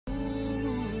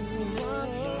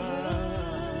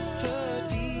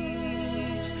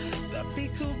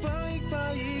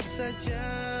saja.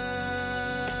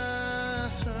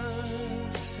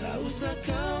 Tak usah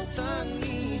kau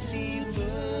tangisi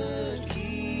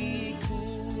pergiku.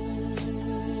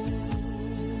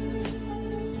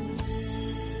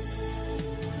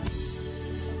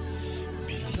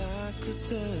 Bila ku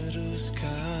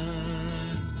teruskan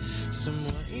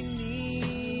semua ini,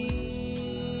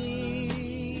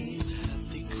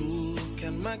 hatiku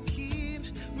kan makin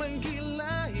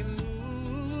menggilaimu.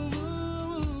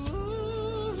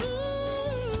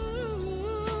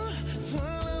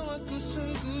 Walau aku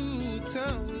sungguh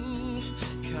tahu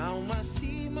kau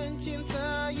masih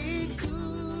mencintaiku.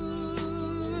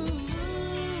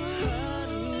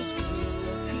 Harus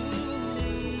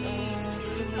kuakui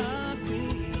aku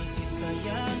masih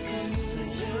sayang kamu,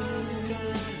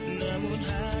 namun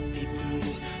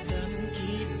hatiku tak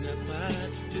mungkin dapat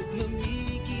untuk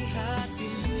memiliki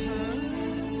hatimu.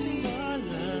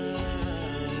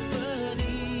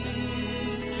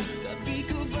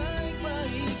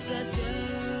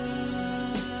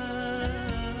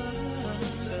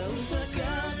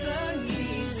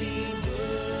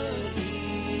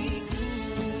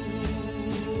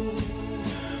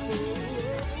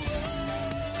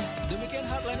 Demikian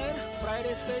Heartliner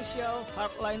Friday Special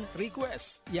Heartline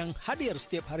Request yang hadir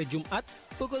setiap hari Jumat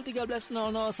pukul 13.00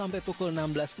 sampai pukul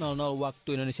 16.00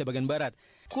 waktu Indonesia bagian Barat.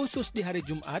 Khusus di hari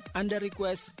Jumat, Anda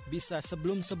request bisa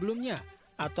sebelum-sebelumnya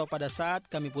atau pada saat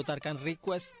kami putarkan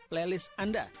request playlist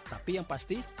Anda. Tapi yang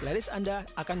pasti playlist Anda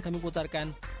akan kami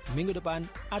putarkan minggu depan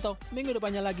atau minggu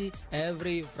depannya lagi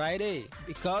every Friday.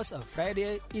 Because a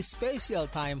Friday is special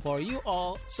time for you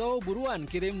all. So buruan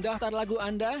kirim daftar lagu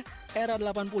Anda era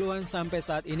 80-an sampai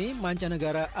saat ini,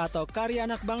 mancanegara atau karya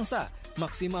anak bangsa.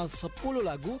 Maksimal 10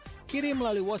 lagu, kirim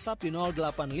melalui WhatsApp di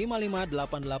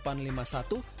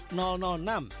 08558851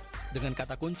 006. Dengan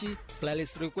kata kunci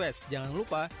playlist request. Jangan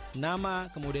lupa nama,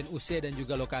 kemudian usia dan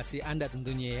juga lokasi Anda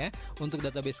tentunya ya. Untuk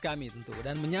database kami tentu.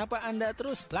 Dan menyapa Anda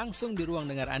terus langsung di ruang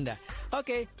dengar Anda.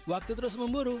 Oke, waktu terus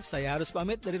memburu. Saya harus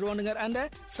pamit dari ruang dengar Anda.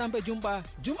 Sampai jumpa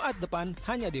Jumat depan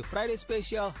hanya di Friday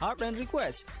Special Heartline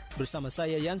Request. Bersama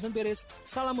saya Yansen Piris.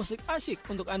 Salam musik asyik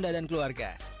untuk Anda dan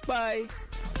keluarga. Bye.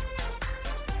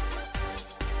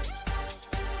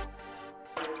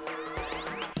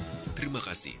 Terima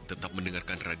kasih tetap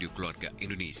mendengarkan Radio Keluarga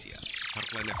Indonesia,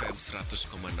 Heartline FM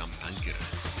 100,6 Tanggerang.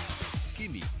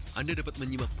 Kini, Anda dapat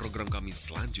menyimak program kami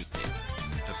selanjutnya.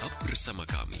 Tetap bersama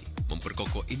kami,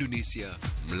 memperkokoh Indonesia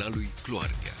melalui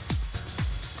keluarga.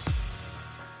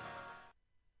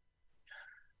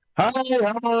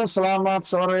 Halo, selamat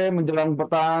sore menjelang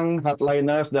petang,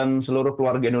 Heartliners dan seluruh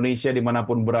keluarga Indonesia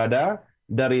dimanapun berada,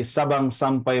 dari Sabang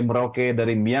sampai Merauke,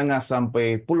 dari Miangas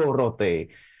sampai Pulau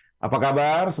Rote. Apa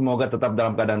kabar? Semoga tetap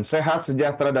dalam keadaan sehat,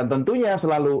 sejahtera, dan tentunya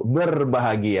selalu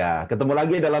berbahagia. Ketemu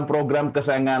lagi dalam program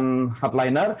kesayangan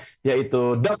Heartliner,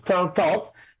 yaitu Dr.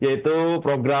 Talk, yaitu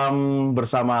program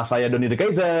bersama saya Donny the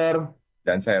Keizer.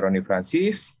 Dan saya Ronnie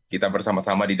Francis. Kita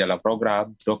bersama-sama di dalam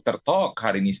program Dr. Talk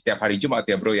hari ini setiap hari Jumat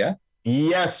ya bro ya?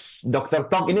 Yes, Dr.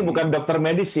 Talk ini bukan dokter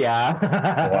medis ya.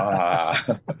 Wah.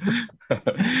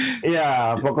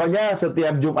 Ya, pokoknya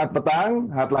setiap Jumat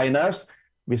petang, Heartliners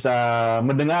bisa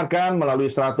mendengarkan melalui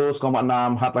 100,6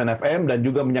 Heartline FM dan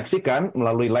juga menyaksikan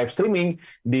melalui live streaming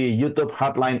di YouTube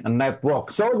Heartline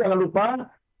Network. So jangan lupa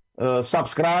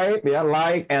subscribe ya,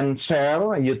 like and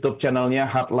share YouTube channelnya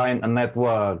Heartline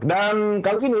Network. Dan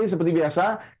kali ini seperti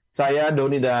biasa, saya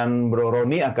Donny dan Bro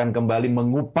Ronnie akan kembali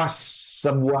mengupas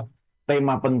sebuah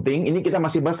tema penting. Ini kita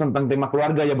masih bahas tentang tema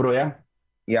keluarga ya Bro ya.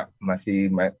 Ya, masih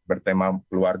bertema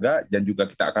keluarga dan juga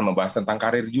kita akan membahas tentang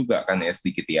karir juga kan ya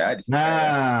sedikit ya.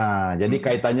 Nah, jadi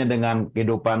kaitannya dengan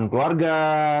kehidupan keluarga,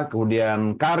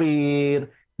 kemudian karir,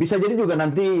 bisa jadi juga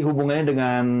nanti hubungannya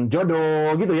dengan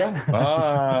jodoh gitu ya.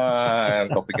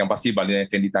 Topik yang pasti banyak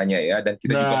yang ditanya ya. Dan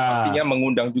kita juga pastinya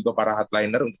mengundang juga para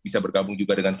Heartliner untuk bisa bergabung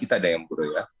juga dengan kita Dayang Bro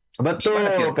ya.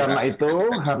 Betul, karena itu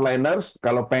Heartliners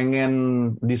kalau pengen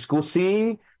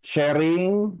diskusi,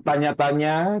 sharing,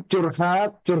 tanya-tanya,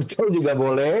 curhat, curcol juga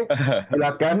boleh.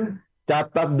 Silakan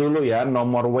catat dulu ya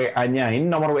nomor WA-nya. Ini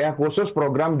nomor WA khusus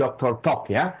program Dr. Talk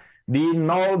ya. Di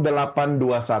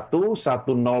 0821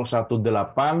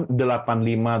 1018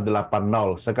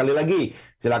 8580. Sekali lagi,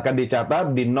 silakan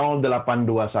dicatat di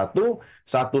 0821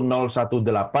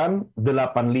 1018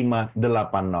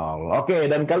 8580. Oke,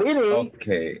 dan kali ini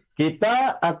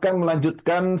kita akan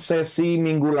melanjutkan sesi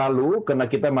minggu lalu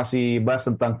karena kita masih bahas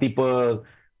tentang tipe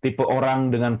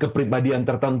orang dengan kepribadian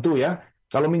tertentu ya.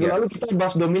 Kalau minggu lalu kita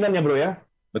bahas dominan ya, Bro ya.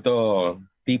 Betul.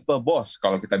 tipe bos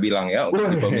kalau kita bilang ya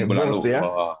untuk tipe minggu lalu. Ya?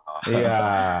 Iya.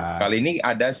 Kali ini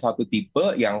ada satu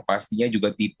tipe yang pastinya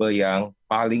juga tipe yang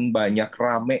paling banyak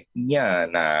ramenya.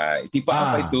 Nah, tipe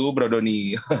apa itu, Bro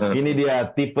Donny? Ini dia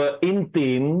tipe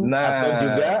intim atau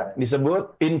juga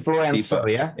disebut influencer tipe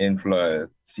ya.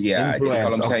 Influence. Ya, jadi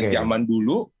kalau misalnya zaman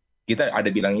dulu kita ada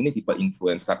bilang ini tipe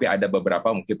influence, tapi ada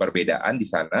beberapa mungkin perbedaan di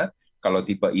sana. Kalau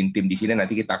tipe intim di sini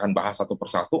nanti kita akan bahas satu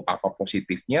persatu apa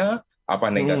positifnya, apa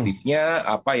negatifnya,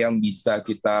 apa yang bisa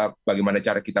kita, bagaimana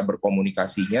cara kita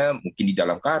berkomunikasinya, mungkin di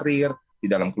dalam karir, di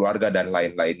dalam keluarga dan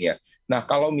lain-lainnya. Nah,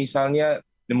 kalau misalnya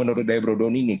menurut dari Bro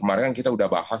Donny nih, kemarin kan kita udah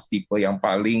bahas tipe yang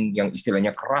paling, yang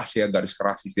istilahnya keras ya, garis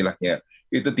keras istilahnya.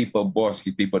 Itu tipe bos,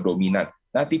 tipe dominan.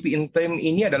 Nah, tipe intim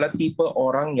ini adalah tipe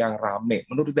orang yang rame.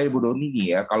 Menurut dari Bro Donny nih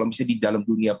ya, kalau misalnya di dalam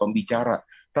dunia pembicara,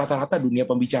 rata-rata dunia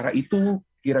pembicara itu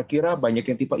kira-kira banyak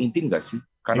yang tipe intim nggak sih?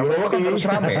 Karena mereka kan harus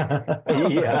rame.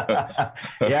 Iya.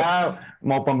 Ya,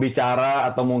 mau pembicara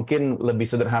atau mungkin lebih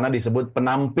sederhana disebut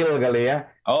penampil kali ya.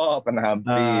 Oh,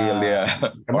 penampil ya.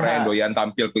 Orang yang doyan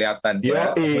tampil kelihatan.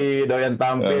 Doyan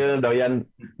tampil, doyan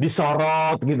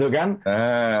disorot gitu kan.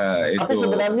 Tapi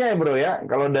sebenarnya ya Bro ya,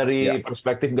 kalau dari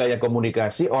perspektif gaya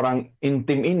komunikasi, orang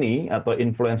intim ini atau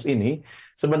influence ini,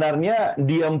 sebenarnya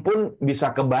diam pun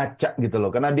bisa kebaca gitu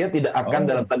loh. Karena dia tidak akan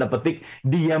dalam tanda petik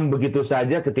diam begitu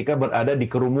saja ketika berada di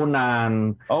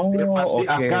kerumunan. Dia pasti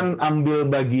akan ambil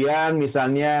bagian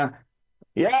misalnya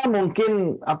ya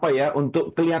mungkin apa ya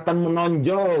untuk kelihatan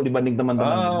menonjol dibanding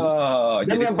teman-teman. Dan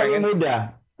jadi yang paling mudah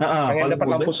pengen dapat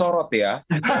lampu sorot ya.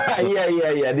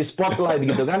 Iya di spotlight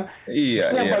gitu kan.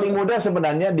 Yang paling mudah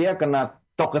sebenarnya dia kena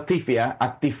talkative ya,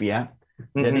 aktif ya.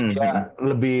 Jadi dia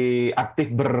lebih aktif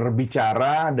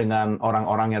berbicara dengan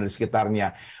orang-orang yang di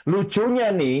sekitarnya. Lucunya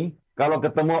nih, kalau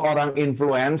ketemu orang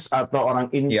influence atau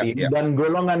orang intim dan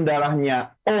golongan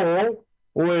darahnya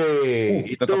O,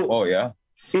 itu O ya.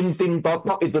 Intim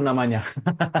totok itu namanya.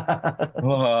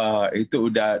 Wah, itu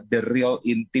udah the real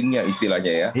intimnya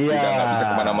istilahnya ya. Udah nggak bisa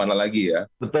kemana-mana lagi ya.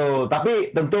 Betul, tapi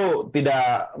tentu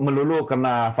tidak melulu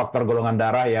kena faktor golongan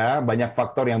darah ya. Banyak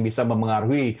faktor yang bisa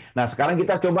memengaruhi. Nah, sekarang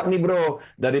kita coba nih Bro,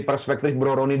 dari perspektif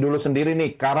Bro Ronnie dulu sendiri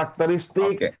nih,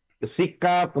 karakteristik,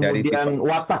 sikap, kemudian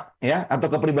watak ya,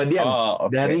 atau kepribadian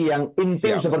dari yang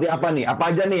intim seperti apa nih? Apa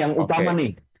aja nih yang utama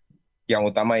nih?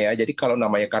 Yang utama ya, jadi kalau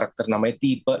namanya karakter namanya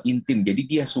tipe intim, jadi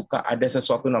dia suka ada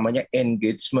sesuatu namanya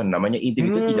engagement, namanya intim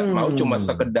itu tidak mau cuma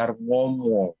sekedar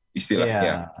ngomong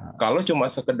istilahnya. Kalau cuma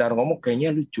sekedar ngomong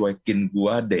kayaknya lu cuekin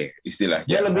gua deh istilahnya.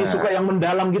 Dia lebih suka yang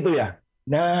mendalam gitu ya.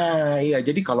 Nah, iya.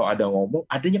 Jadi kalau ada ngomong,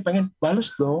 adanya pengen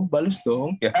balas dong.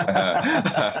 Ya.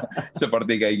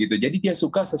 Seperti kayak gitu. Jadi dia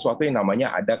suka sesuatu yang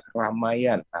namanya ada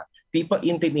keramaian. Nah, tipe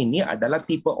intim ini adalah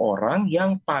tipe orang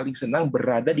yang paling senang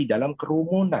berada di dalam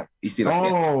kerumunan,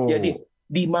 istilahnya. Jadi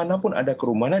dimanapun ada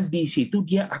kerumunan, di situ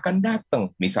dia akan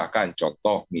datang. Misalkan,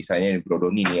 contoh, misalnya Bro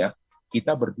Donny nih ya,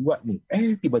 kita berdua nih,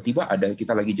 tiba-tiba ada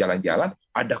kita lagi jalan-jalan,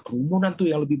 ada kerumunan tuh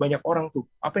yang lebih banyak orang tuh.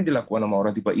 Apa yang dilakukan sama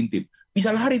orang tipe intim?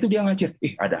 Bisa lari tuh dia ngacir.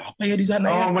 Ada apa ya di sana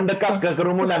ya? Mendekat ke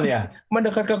kerumunan ya?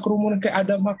 Mendekat ke kerumunan, kayak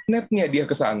ada magnetnya dia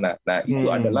ke sana. Nah,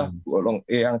 itu adalah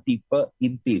yang tipe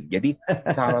intim. Jadi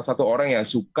salah satu orang yang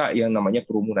suka yang namanya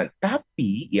kerumunan.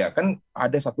 Tapi ya kan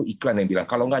ada satu iklan yang bilang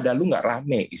kalau nggak ada lu nggak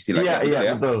rame istilahnya.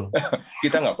 Iya, betul.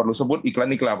 Kita nggak perlu sebut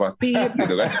iklan-iklan apa, tip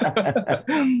gitu kan.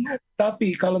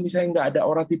 Tapi kalau misalnya nggak ada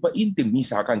orang tipe intim,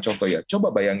 misalkan contoh ya,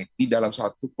 coba bayangin di dalam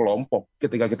satu kelompok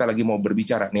ketika kita lagi mau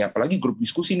berbicara nih, apalagi grup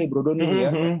diskusi nih Bro Donny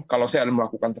ya. Kalau saya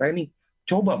melakukan training,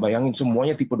 coba bayangin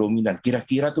semuanya tipe dominan.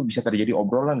 Kira-kira tuh bisa terjadi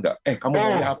obrolan nggak? Kamu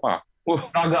maunya apa?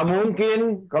 Agak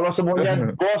mungkin kalau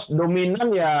semuanya bos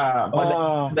dominan ya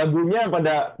pada dagunya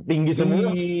pada tinggi semua.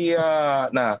 Iya.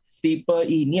 Nah, tipe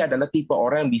ini adalah tipe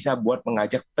orang yang bisa buat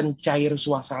mengajak pencair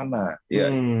suasana. Ya.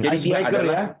 Jadi dia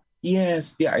adalah dia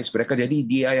icebreaker. Jadi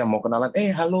dia yang mau kenalan,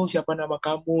 halo siapa nama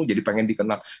kamu? Jadi pengen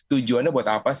dikenal. Tujuannya buat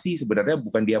apa sih? Sebenarnya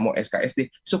bukan dia mau SKSD,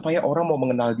 supaya orang mau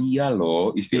mengenal dia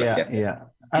loh istilahnya. Iya.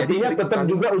 Artinya tetap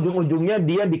juga ujung-ujungnya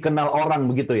dia dikenal orang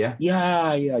begitu ya?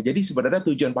 Iya. Jadi sebenarnya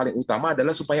tujuan paling utama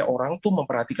adalah supaya orang tuh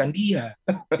memperhatikan dia.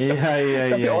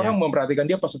 Iya. Tapi orang memperhatikan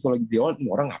dia pas waktu lagi di awal,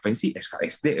 orang ngapain sih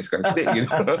SKSD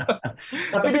gitu.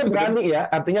 Tapi dia berani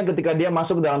ya, artinya ketika dia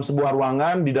masuk dalam sebuah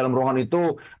ruangan, di dalam ruangan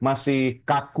itu masih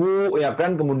kaku ya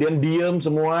kan, kemudian diem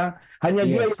semua. Hanya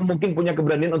dia yang mungkin punya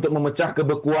keberanian untuk memecah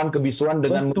kebekuan, kebisuan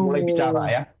dengan mulai bicara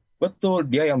ya. Betul,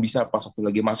 dia yang bisa pas waktu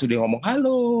lagi masuk dia ngomong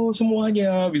halo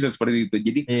semuanya, bisa seperti itu.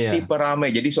 Jadi tipe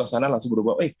ramai, jadi suasana langsung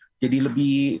berubah. Jadi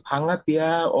lebih hangat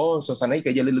ya. Oh, suasananya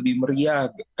kayak jadi lebih meriah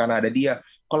karena ada dia.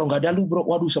 Kalau nggak ada lu bro,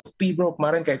 waduh sepi bro,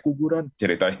 kemarin kayak kuburan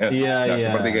ceritanya.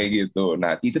 Seperti kayak gitu.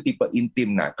 Nah, itu tipe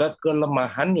intim. Nah,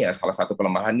 kelemahannya, salah satu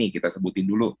kelemahan nih kita sebutin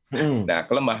dulu. Nah,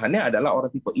 kelemahannya adalah orang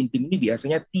tipe intim ini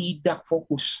biasanya tidak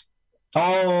fokus.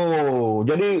 Oh,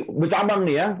 jadi bercabang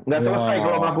nih ya, nggak selesai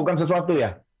kalau melakukan sesuatu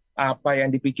ya? Apa yang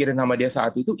dipikirin sama dia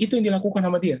saat itu yang dilakukan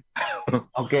sama dia.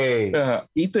 Oke. Nah,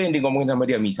 itu yang ngomongin sama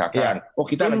dia. Misalkan,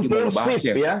 kita lagi mau ngebahas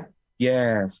ya.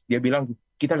 Yes, dia bilang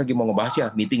kita lagi mau ngebahas ya,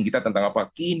 meeting kita tentang apa?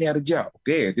 Kinerja.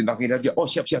 Oke, tentang kinerja. Oh,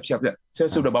 siap. Saya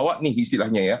sudah bawa nih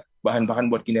istilahnya ya, bahan-bahan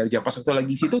buat kinerja. Pas waktu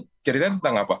lagi situ ceritanya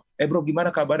tentang apa? Bro,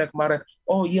 gimana kabarnya kemarin?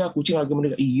 Oh iya, kucing lagi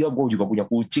meninggal. Iya, gue juga punya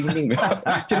kucing nih.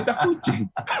 Cerita kucing.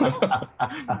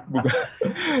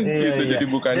 Jadi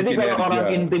bukan jadi kinerja. Kalau orang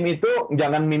intim itu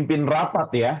jangan mimpin rapat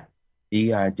ya.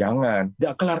 Iya, jangan.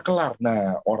 Nggak kelar-kelar.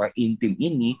 Nah, orang intim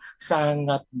ini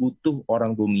sangat butuh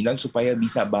orang dominan supaya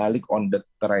bisa balik on the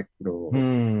track, bro.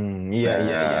 Iya.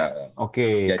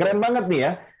 Oke, keren banget nih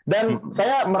ya. Dan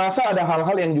saya merasa ada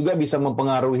hal-hal yang juga bisa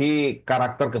mempengaruhi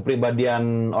karakter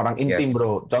kepribadian orang intim,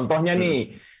 bro. Contohnya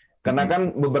nih, karena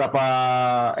kan beberapa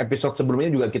episode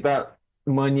sebelumnya juga kita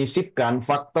menyisipkan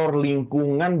faktor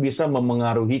lingkungan bisa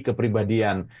memengaruhi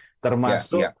kepribadian.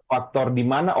 Termasuk faktor di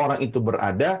mana orang itu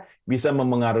berada bisa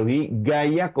memengaruhi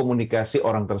gaya komunikasi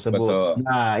orang tersebut.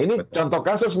 Nah, ini contoh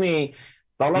kasus nih.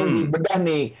 Tolong dibedah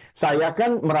nih. Saya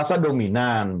kan merasa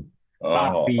dominan.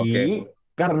 Tapi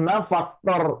karena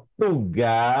faktor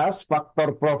tugas,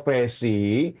 faktor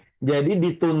profesi, jadi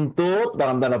dituntut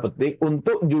dalam tanda petik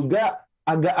untuk juga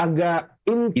agak-agak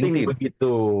intim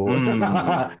begitu.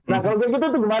 Nah, kalau kayak gitu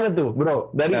tuh gimana tuh, bro?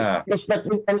 Dari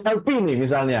perspektif NLP nih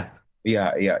misalnya.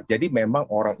 Iya. Jadi memang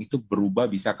orang itu berubah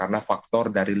bisa karena faktor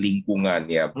dari lingkungan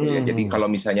ya. Jadi kalau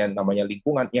misalnya namanya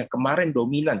lingkungan, yang kemarin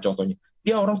dominan contohnya,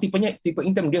 dia orang tipe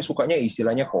intim, dia sukanya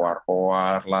istilahnya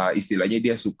koar-koar lah, istilahnya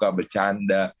dia suka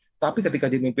bercanda. Tapi ketika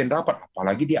dia mimpin rapat,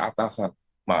 apalagi dia atasan,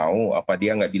 mau apa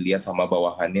dia nggak dilihat sama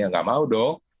bawahannya, nggak mau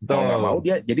dong. Nggak mau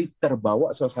dia jadi terbawa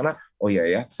suasana. Oh ya,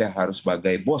 saya harus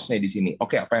sebagai bosnya di sini.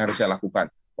 Oke, apa yang harus saya lakukan?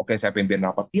 Oke, saya pimpin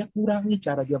rapat. Dia kurangi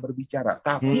cara dia berbicara.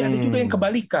 Tapi ada juga yang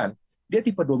kebalikan. Dia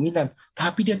tipe dominan,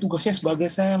 tapi dia tugasnya sebagai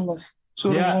sales,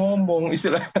 suruh ngomong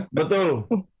istilahnya. Betul.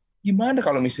 Gimana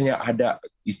kalau misalnya ada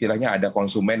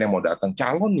konsumen yang mau datang,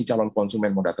 calon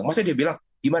konsumen mau datang, masa dia bilang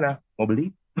gimana mau beli?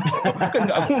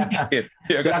 Kan nggak mungkin.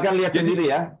 Silakan lihat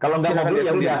sendiri ya. Kalau nggak mau beli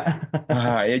ya udah.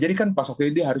 Nah, jadi kan pas waktu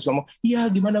itu dia harus ngomong, iya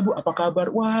gimana Bu, apa kabar?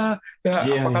 Wah,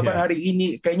 apa kabar hari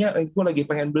ini? Kayaknya gue lagi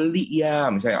pengen beli ya,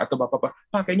 misalnya, atau Bapak,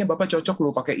 kayaknya Bapak cocok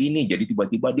lu pakai ini. Jadi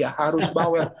tiba-tiba dia harus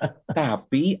bawel.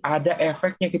 Tapi ada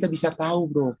efeknya, kita bisa tahu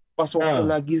bro. Pas waktu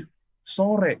lagi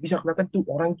sore bisa kelihatan tuh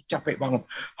orang capek banget.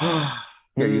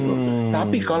 Kayak gitu.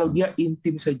 Tapi kalau dia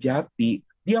intim sejati,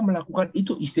 dia melakukan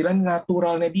itu istilahnya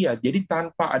naturalnya dia. Jadi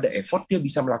tanpa ada effort dia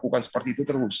bisa melakukan seperti itu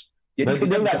terus. Jadi berarti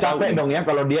dia nggak capek dong ya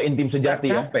kalau dia intim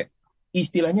sejati ya? Capek.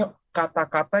 Istilahnya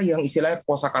kata-kata yang istilahnya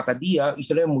kosakata dia,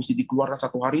 istilahnya mesti dikeluarkan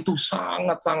satu hari itu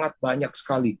sangat-sangat banyak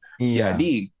sekali.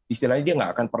 Jadi istilahnya dia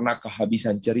nggak akan pernah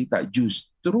kehabisan cerita.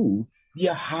 Justru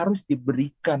dia harus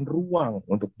diberikan ruang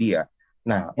untuk dia.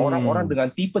 Nah, orang-orang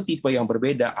dengan tipe-tipe yang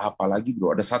berbeda, apalagi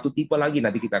bro, ada satu tipe lagi,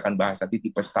 nanti kita akan bahas, nanti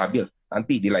tipe stabil,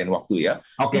 nanti di lain waktu ya.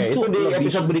 Oke, itu di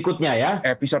episode berikutnya ya.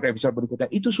 Episode berikutnya,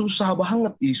 itu susah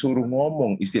banget disuruh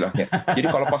ngomong istilahnya. Jadi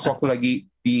kalau pas waktu lagi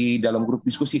di dalam grup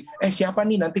diskusi, siapa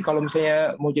nih nanti kalau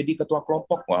misalnya mau jadi ketua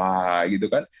kelompok, wah gitu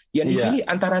kan. Yang dipilih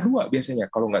antara dua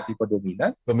biasanya, kalau nggak tipe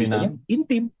dominan, tipenya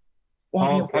intim.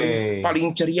 Wah,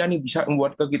 paling ceria nih, bisa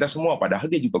membuat ke kita semua.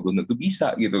 Padahal dia juga belum tentu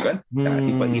bisa, gitu kan. Nah,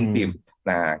 tipe intim.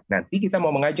 Nah, nanti kita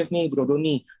mau mengajak nih, Bro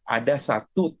Donny, ada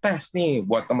satu tes nih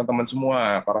buat teman-teman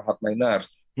semua, para hardliners.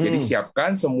 Jadi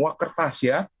siapkan semua kertas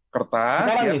ya.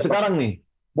 Sekarang nih.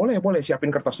 Boleh,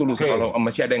 siapin kertas dulu. Kalau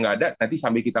masih ada yang nggak ada, nanti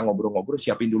sambil kita ngobrol-ngobrol,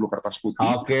 siapin dulu kertas putih.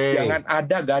 Jangan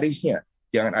ada garisnya.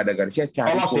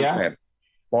 Cari pulpen.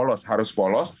 Harus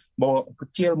polos, mau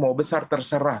kecil mau besar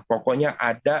terserah, pokoknya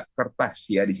ada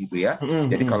kertas ya di situ ya.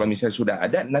 Jadi kalau misalnya sudah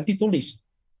ada, nanti tulis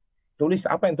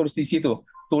apa yang tulis di situ,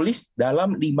 tulis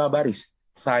dalam 5 baris.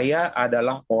 Saya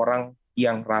adalah orang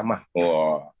yang ramah.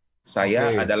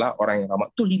 Saya adalah orang yang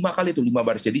ramah. Itu 5 kali tuh, 5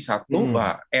 baris. Jadi satu,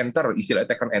 enter,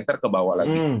 istilahnya tekan enter ke bawah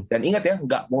lagi. Dan ingat ya,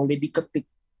 nggak boleh diketik,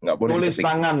 tulis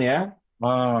tangan ya.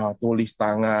 Tulis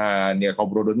tangan ya. Kalau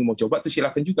Bro Donny mau coba tuh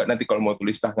silakan juga nanti kalau mau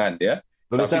tulis tangan ya.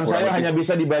 Tulisan saya hanya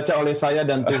bisa dibaca oleh saya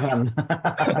dan Tuhan.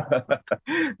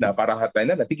 Nah, para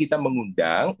hardliner nanti kita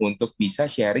mengundang untuk bisa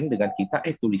sharing dengan kita,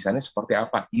 tulisannya seperti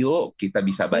apa. Yuk, kita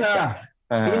bisa baca.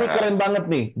 Ini keren banget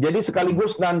nih. Jadi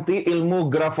sekaligus nanti ilmu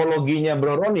grafologinya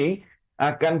Bro Ronnie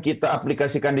akan kita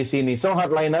aplikasikan di sini. So,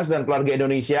 Hardliners dan keluarga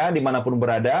Indonesia dimanapun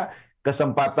berada,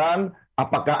 kesempatan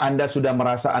apakah Anda sudah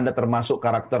merasa Anda termasuk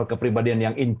karakter kepribadian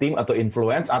yang intim atau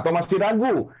influence, atau masih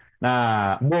ragu?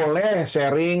 Nah, boleh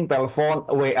sharing, telepon,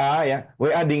 WA ya.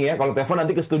 WA ding ya, kalau telepon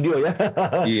nanti ke studio ya.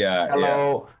 Iya,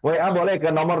 Kalau WA boleh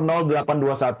ke nomor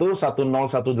 0821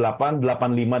 1018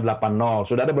 8580.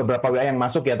 Sudah ada beberapa WA yang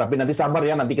masuk ya, tapi nanti sabar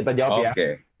ya, nanti kita jawab ya.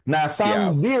 Nah,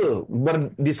 sambil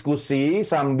berdiskusi,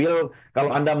 sambil kalau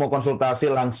Anda mau konsultasi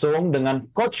langsung dengan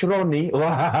Coach Ronnie,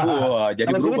 wah, jadi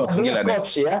berubah panggilannya.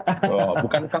 Coach ya. Oh,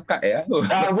 bukan kakak ya?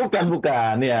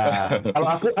 Bukan ya. Kalau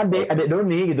aku adik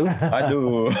Donny gitu.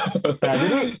 Aduh. Nah,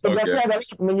 jadi tugasnya adalah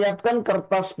menyiapkan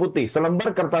kertas putih,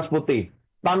 selembar kertas putih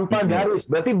tanpa garis.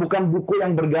 Berarti bukan buku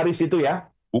yang bergaris itu ya?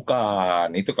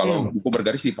 Bukan, itu kalau buku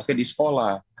bergaris dipakai di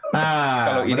sekolah. Nah,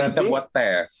 kalau ini berarti, kita buat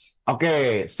tes.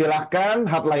 Oke, silakan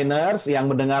Hardliners yang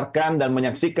mendengarkan dan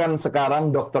menyaksikan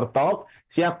sekarang Dr. Talk,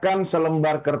 siapkan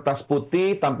selembar kertas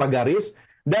putih tanpa garis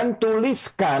dan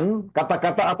tuliskan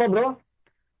kata-kata apa, Bro?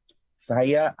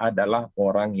 Saya adalah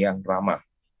orang yang ramah.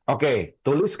 Oke,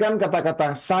 tuliskan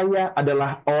kata-kata saya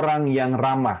adalah orang yang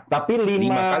ramah. Tapi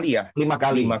 5 kali ya? 5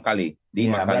 kali. 5 kali.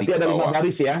 5 kali. Berarti ada 5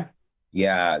 baris ya?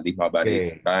 Ya, 5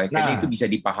 baris. Kayaknya itu bisa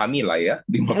dipahami lah ya,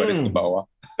 5 baris ke bawah.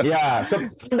 Ya,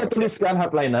 setelah Anda tuliskan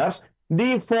Hardliners,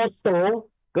 di foto,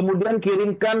 kemudian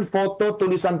kirimkan foto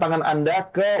tulisan tangan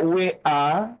Anda ke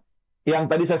WA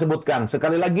yang tadi saya sebutkan.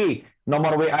 Sekali lagi,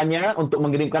 nomor WA-nya untuk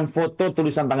mengirimkan foto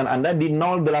tulisan tangan Anda di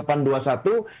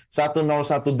 0821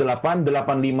 1018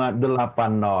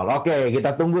 8580. Oke,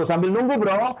 kita tunggu. Sambil nunggu,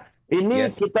 Bro,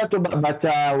 ini kita coba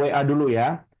baca WA dulu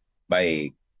ya.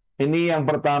 Baik. Ini yang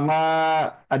pertama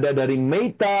ada dari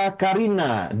Meita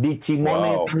Karina di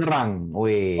Cimone, Tangerang.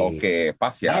 Oke,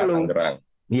 pas ya, halo. Tangerang.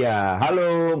 Ya,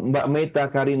 halo Mbak Meita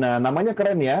Karina. Namanya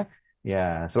keren ya.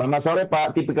 Ya, selamat sore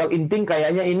Pak. Tipikal intim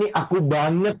kayaknya ini aku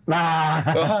banget. Nah,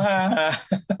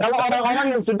 kalau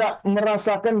orang-orang yang sudah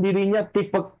merasakan dirinya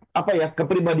tipe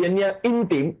kepribadiannya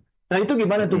intim, nah itu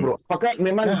gimana tuh Bro? Apakah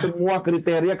memang semua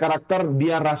kriteria karakter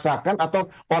dia rasakan atau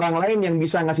orang lain yang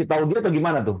bisa ngasih tahu dia atau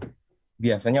gimana tuh?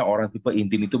 Biasanya orang tipe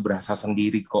intim itu berasa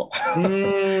sendiri kok.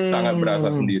 Sangat berasa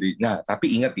sendiri. Nah,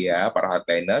 tapi ingat ya para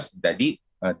hardliners, jadi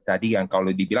tadi yang kalau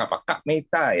dibilang apa? Kak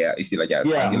Meta ya istilahnya.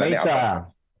 Iya, panggilannya Meta.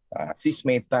 Apa? Sis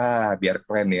Meta, biar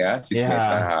keren ya, Sis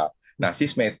Meta. Nah,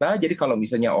 Sis Meta, jadi kalau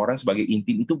misalnya orang sebagai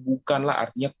intim itu bukanlah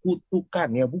artinya kutukan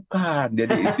ya, bukan.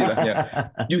 Jadi istilahnya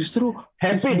justru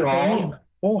happy dong.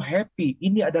 Oh happy,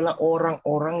 ini adalah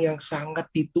orang-orang yang sangat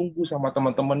ditunggu sama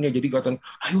teman-temannya. Jadi katakan,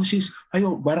 ayo sis,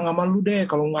 ayo bareng sama lu deh.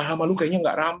 Kalau nggak sama lu kayaknya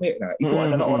nggak rame. Nah itu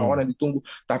adalah orang-orang yang ditunggu.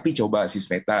 Tapi coba sis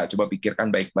Meta, coba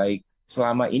pikirkan baik-baik.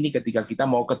 Selama ini ketika kita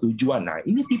mau ke tujuan, nah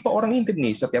ini tipe orang intim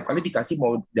nih. Setiap kali dikasih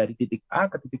mau dari titik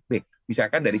A ke titik B.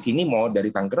 Misalkan dari sini mau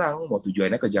dari Tangerang, mau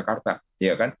tujuannya ke Jakarta,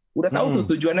 ya kan? Udah tahu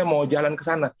tuh tujuannya mau jalan ke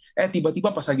sana.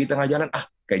 Tiba-tiba pas lagi tengah jalan,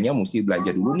 kayaknya mesti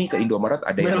belanja dulu nih ke Indomaret,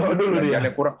 ada yang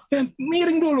belanjanya kurang.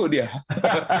 Miring dulu dia.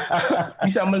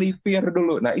 Bisa melipir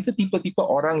dulu. Nah, itu tipe-tipe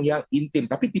orang yang intim.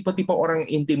 Tapi tipe-tipe orang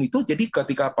yang intim itu, jadi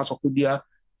ketika pas waktu dia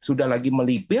sudah lagi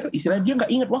melipir, istilahnya dia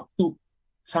nggak ingat waktu.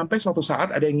 Sampai suatu saat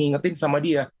ada yang ngingetin sama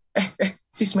dia,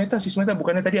 sis Meta,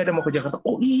 bukannya tadi ada mau ke Jakarta?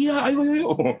 Oh iya, ayo.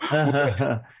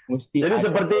 Jadi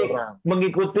seperti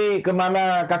mengikuti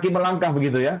kemana kaki melangkah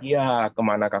begitu ya? Iya,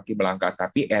 kemana kaki melangkah.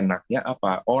 Tapi enaknya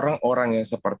apa? Orang-orang yang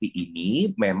seperti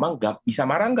ini memang nggak bisa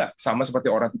marah nggak? Sama seperti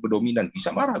orang tipe dominan.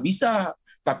 Bisa marah? Bisa.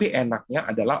 Tapi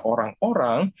enaknya adalah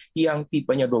orang-orang yang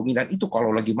tipenya dominan itu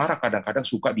kalau lagi marah kadang-kadang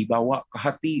suka dibawa ke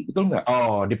hati. Betul nggak?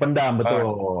 Oh, dipendam, betul.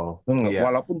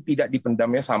 Walaupun tidak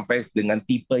dipendamnya sampai dengan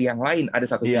tipe yang lain.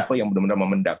 Ada satu tipe yang benar-benar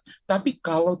memendam. Tapi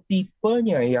kalau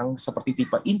tipenya yang seperti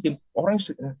tipe intim, orang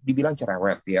dibilang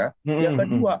cerewet ya. Yang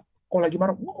kedua, kalau lagi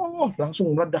marah, langsung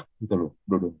meledak gitu loh,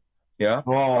 Dodo. Ya,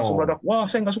 langsung meledak. Wah,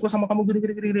 saya nggak suka sama kamu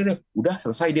gini. Udah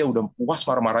selesai, dia udah puas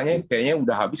marah-marahnya, kayaknya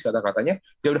udah habis kata-katanya.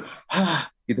 Dia udah,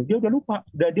 gitu. Dia udah lupa.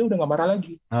 Dia udah nggak marah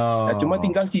lagi. Nah, cuma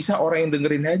tinggal sisa orang yang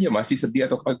dengerin aja masih sedih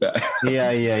atau kagak.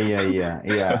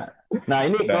 Iya. Nah,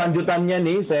 ini kelanjutannya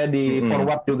nih, saya di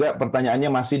forward juga pertanyaannya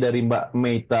masih dari Mbak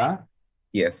Meita.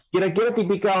 Yes. Kira-kira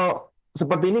tipikal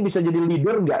seperti ini bisa jadi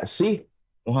leader nggak sih?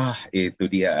 Wah, itu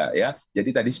dia ya.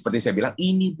 Jadi tadi seperti saya bilang,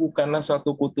 ini bukanlah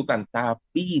suatu kutukan,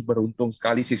 tapi beruntung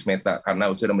sekali sis Meta karena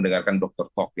sudah mendengarkan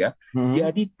Dr. Talk ya.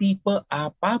 Jadi tipe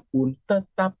apapun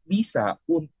tetap bisa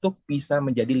untuk bisa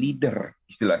menjadi leader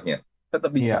istilahnya.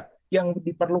 Tetap bisa. Yang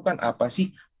diperlukan apa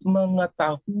sih?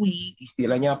 Mengetahui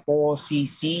istilahnya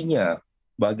posisinya.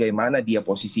 Bagaimana dia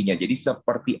posisinya. Jadi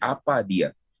seperti apa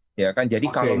dia. Ya kan, jadi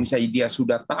kalau misalnya dia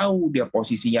sudah tahu dia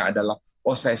posisinya adalah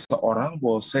saya seorang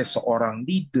bos, saya seorang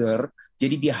leader,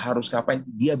 jadi dia harus ngapain?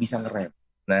 Dia bisa ngerem.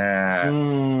 Nah,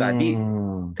 tadi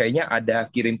kayaknya ada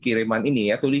kirim-kiriman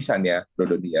ini ya, tulisan ya,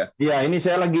 Donny ya. Iya, ini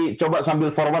saya lagi coba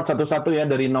sambil forward satu-satu ya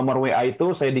dari nomor WA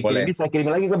itu saya dikirimin, saya kirim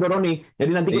lagi ke Ronnie.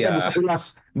 Jadi nanti kita bisa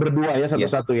ulas berdua ya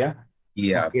satu-satu ya.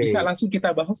 Iya, bisa langsung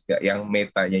kita bahas nggak yang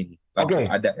metanya ini?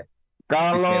 Langsung ada ya.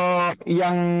 Kalau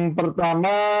yang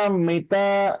pertama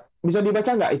meta bisa dibaca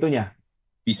nggak itunya?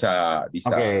 Bisa.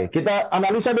 Oke, kita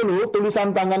analisa dulu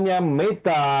tulisan tangannya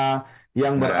Meta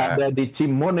yang berada di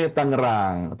Cimone,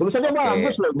 Tangerang. Tulisannya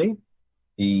bagus loh ini.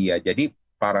 Iya, jadi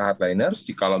para hardliners,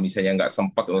 kalau misalnya nggak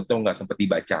sempat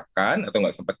dibacakan atau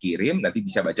nggak sempat kirim, nanti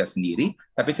bisa baca sendiri.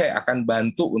 Tapi saya akan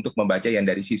bantu untuk membaca yang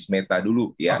dari sis Meta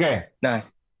dulu ya. Nah,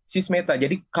 sis Meta,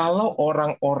 jadi kalau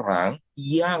orang-orang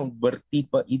yang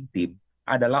bertipe intim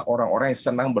adalah orang-orang yang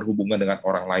senang berhubungan dengan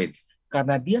orang lain.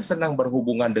 Karena dia senang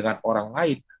berhubungan dengan orang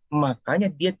lain,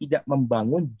 makanya dia tidak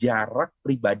membangun jarak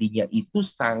pribadinya itu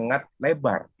sangat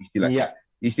lebar.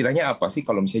 Istilahnya apa sih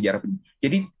kalau misalnya jarak?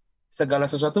 Jadi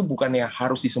segala sesuatu bukannya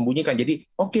harus disembunyikan. Jadi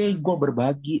gue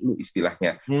berbagi lu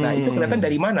istilahnya. Nah itu kelihatan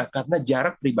dari mana? Karena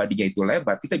jarak pribadinya itu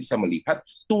lebar. Kita bisa melihat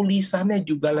tulisannya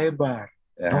juga lebar.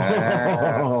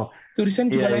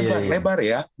 Tulisan juga lebar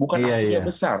ya. Bukan artinya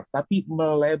besar, tapi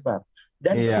melebar.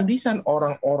 Dan tulisan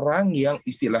orang-orang yang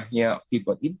istilahnya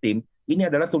tipe intim, ini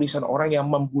adalah tulisan orang yang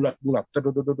membulat-bulat.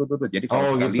 Jadi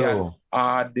kalau kita lihat,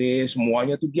 Ade,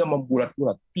 semuanya tuh dia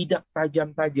membulat-bulat. Tidak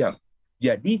tajam-tajam.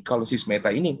 Jadi kalau sis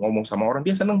Meta ini ngomong sama orang,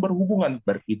 dia senang berhubungan,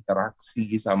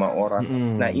 berinteraksi sama orang.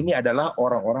 Nah ini adalah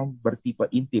orang-orang bertipe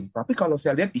intim. Tapi kalau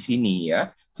saya lihat di sini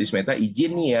ya, sis Meta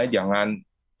izin nih ya, jangan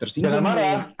tersinggung. Jangan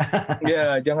marah.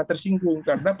 Ya, jangan tersinggung.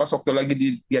 Karena pas waktu lagi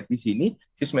dilihat di sini,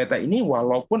 sis Meta ini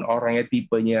walaupun orangnya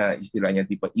tipenya, istilahnya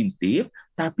tipe intim,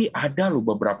 tapi ada loh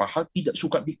beberapa hal tidak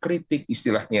suka dikritik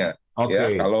istilahnya. Ya,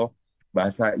 kalau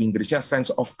bahasa Inggrisnya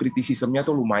sense of criticism-nya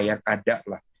tuh lumayan ada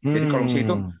lah. Jadi kalau misalnya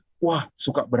itu, wah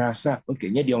suka berasa,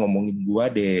 kayaknya dia ngomongin gua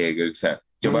deh, bisa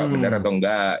coba benar atau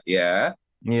enggak ya.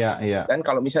 Iya. Dan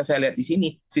kalau misalnya saya lihat di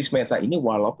sini, sis Meta ini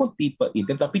walaupun tipe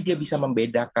intim, tapi dia bisa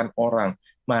membedakan orang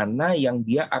mana yang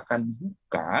dia akan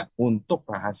buka untuk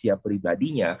rahasia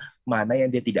pribadinya, mana yang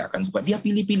dia tidak akan buka. Dia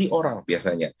pilih-pilih orang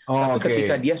biasanya. Tapi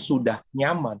ketika dia sudah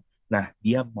nyaman, nah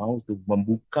dia mau tuh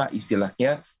membuka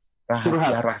istilahnya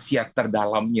rahasia-rahasia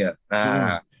terdalamnya.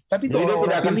 Nah, tapi jadi dia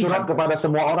tidak akan curhat kepada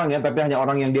semua orang ya, tapi hanya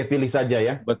orang yang dia pilih saja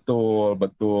ya.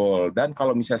 Betul. Dan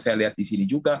kalau misalnya saya lihat di sini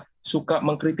juga suka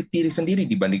mengkritik diri sendiri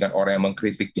dibandingkan orang yang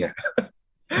mengkritiknya.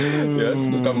 Ya,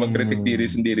 suka mengkritik diri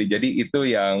sendiri. Jadi itu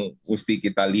yang mesti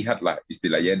kita lihat lah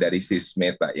istilahnya dari sis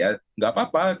Meta ya. Nggak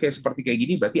apa-apa seperti kayak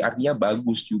gini berarti artinya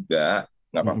bagus juga.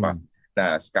 Nggak apa-apa.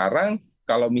 Nah, sekarang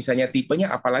kalau misalnya tipenya,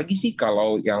 apalagi sih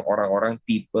kalau yang orang-orang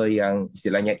tipe yang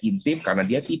istilahnya intim, karena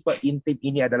dia tipe intim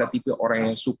ini adalah tipe orang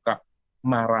yang suka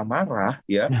marah-marah,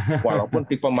 ya, walaupun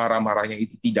tipe marah-marahnya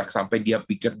itu tidak sampai dia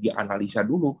pikir, dia analisa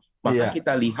dulu, maka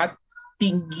kita lihat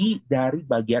tinggi dari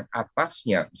bagian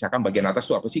atasnya. Misalkan bagian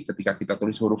atas itu apa sih ketika kita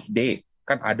tulis huruf D?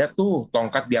 Kan ada tuh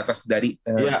tongkat di atas dari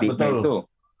D-nya itu.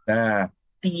 Nah,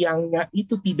 tiangnya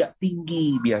itu tidak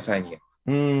tinggi biasanya.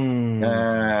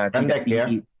 Nah, pendek tidak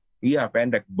tinggi. Iya,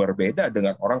 pendek. Berbeda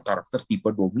dengan orang karakter tipe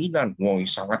dominan.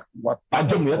 Sangat kuat.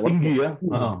 Tajam ya, tinggi ya.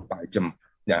 Tajam.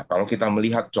 Nah, kalau kita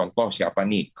melihat contoh siapa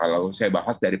nih? Kalau saya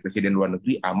bahas dari presiden luar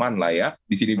negeri, aman lah ya.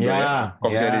 Di sini kalau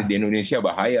misalnya di Indonesia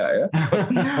bahaya ya.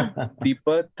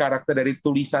 Tipe karakter dari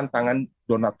tulisan tangan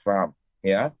Donald Trump.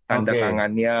 Ya, tanda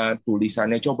tangannya,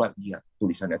 tulisannya, coba lihat.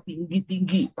 Tulisannya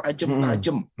tinggi-tinggi,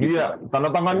 tajam-tajam. Iya, tanda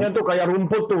tangannya tuh kayak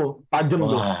rumput tuh. Tajam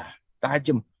tuh.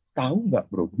 Tajam. Tahu nggak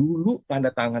bro, dulu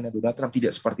tanda tangannya Donald Trump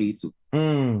tidak seperti itu.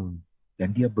 Dan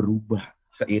dia berubah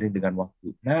seiring dengan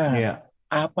waktu. Nah,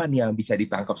 apa nih yang bisa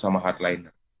ditangkap sama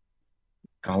hardliner?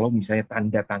 Kalau misalnya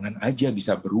tanda tangan aja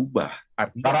bisa berubah.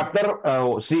 Artinya karakter,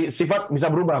 sifat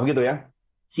bisa berubah begitu ya?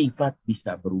 Sifat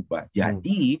bisa berubah.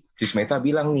 Jadi, sis Meta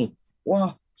bilang nih,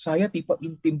 wah saya tipe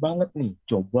intim banget nih.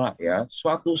 Coba ya,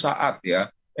 suatu saat ya,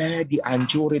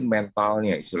 dihancurin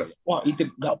mentalnya istilahnya. Wah,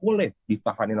 itu nggak boleh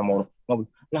ditahanin sama orang.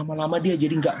 Lama-lama dia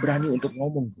jadi nggak berani untuk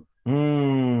ngomong.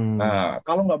 Nah,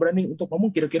 kalau nggak berani untuk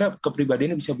ngomong, kira-kira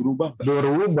kepribadiannya bisa berubah?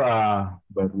 Berubah.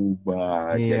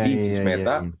 Jadi, sis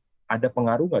Meta, ada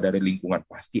pengaruh nggak dari lingkungan?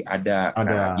 Pasti ada.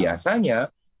 Nah, biasanya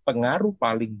pengaruh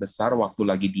paling besar waktu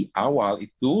lagi di awal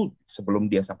itu sebelum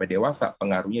dia sampai dewasa,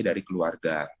 pengaruhnya dari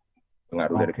keluarga.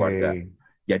 Dari keluarga.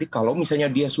 Jadi kalau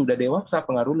misalnya dia sudah dewasa,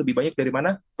 pengaruh lebih banyak dari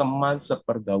mana? Teman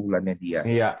sepergaulannya dia.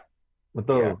 Iya,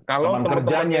 betul. Ya, kalau teman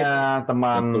kerjanya,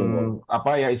 teman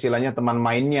apa ya istilahnya teman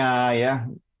mainnya ya.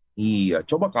 Iya,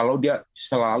 coba kalau dia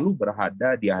selalu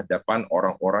berada di hadapan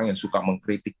orang-orang yang suka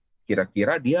mengkritik,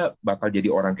 kira-kira dia bakal jadi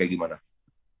orang kayak gimana?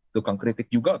 Tukang kritik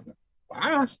juga nggak?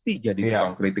 Pasti jadi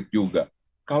tukang kritik juga.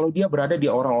 Kalau dia berada di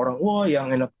orang-orang, wah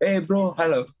yang enak, bro,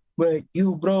 halo,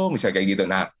 you bro, misalnya kayak gitu.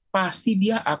 Nah, pasti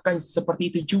dia akan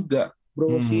seperti itu juga.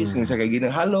 Bro, sis, misalnya kayak gini,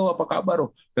 halo, apa kabar?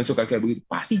 Dan suka kayak begitu.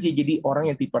 Pasti dia jadi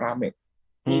orang yang tipe rame.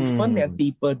 Even yang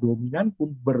tipe dominan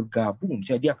pun bergabung,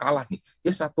 misalnya dia kalah nih,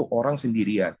 dia satu orang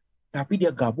sendirian. Tapi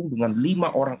dia gabung dengan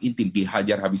 5 orang intim,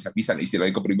 dihajar habis-habisan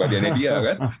istilahnya kepribadiannya dia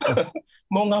kan.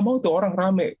 Mau nggak mau tuh orang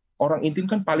rame. Orang intim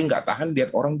kan paling nggak tahan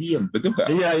lihat orang diem, betul nggak?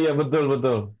 Iya,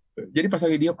 betul. Jadi pas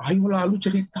lagi diam, ayo lalu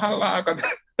ceritalah.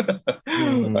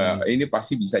 Nah, ini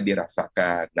pasti bisa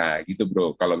dirasakan. Nah, gitu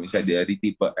bro. Kalau misalnya dari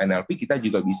tipe NLP, kita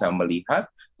juga bisa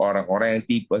melihat orang-orang yang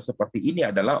tipe seperti ini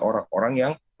adalah orang-orang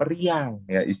yang periang,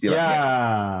 ya istilahnya.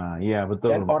 Ya,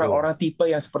 betul. Dan orang-orang tipe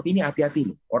yang seperti ini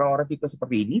hati-hati loh. Orang-orang tipe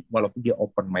seperti ini, walaupun dia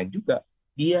open mind juga,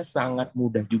 dia sangat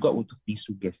mudah juga untuk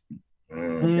disugesti.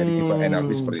 Jadi tipe NLP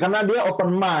seperti itu. Karena dia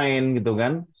open mind gitu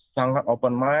kan. Sangat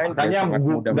open mind. Makanya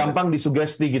gampang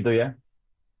disugesti gitu ya.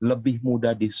 Lebih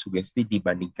mudah disugesti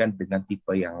dibandingkan dengan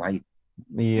tipe yang lain.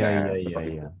 Iya.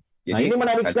 Jadi, ini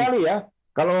menarik sekali ya.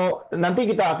 Kalau nanti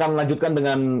kita akan lanjutkan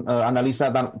dengan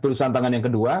analisa tulisan tangan yang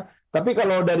kedua. Tapi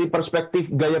kalau dari perspektif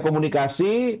gaya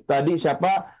komunikasi, tadi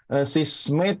siapa?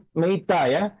 Sis Meita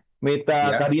ya.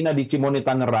 Meita Karina di Cimone,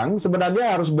 Tangerang.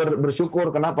 Sebenarnya harus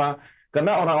bersyukur. Kenapa?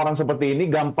 Karena orang-orang seperti ini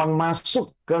gampang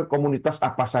masuk ke komunitas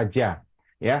apa saja.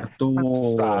 Ya,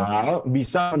 asal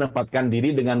bisa menempatkan diri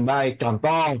dengan baik.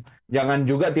 Contoh, jangan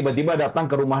juga tiba-tiba datang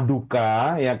ke rumah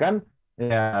duka, ya kan?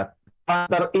 Ya,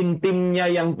 partner intimnya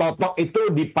yang totok itu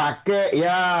dipakai,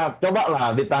 ya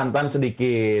cobalah ditahan-tahan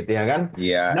sedikit, ya kan?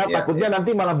 Takutnya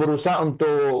nanti malah berusaha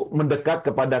untuk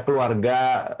mendekat kepada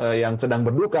keluarga yang sedang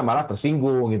berduka, malah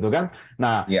tersinggung, gitu kan?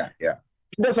 Nah,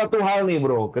 ada satu hal nih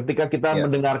bro, ketika kita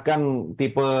mendengarkan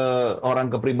tipe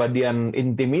orang kepribadian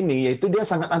intim ini, yaitu dia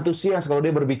sangat antusias kalau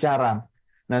dia berbicara.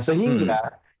 Nah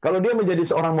sehingga kalau dia menjadi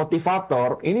seorang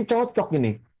motivator, ini cocok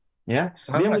ini, ya.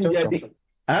 Dia menjadi,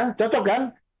 cocok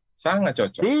kan? Sangat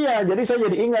cocok. Iya, jadi saya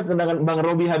jadi ingat dengan Bang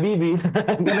Robi Habibie,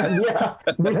 karena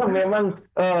dia memang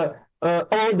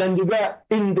dan juga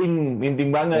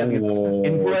intim banget gitu.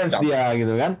 Influence dia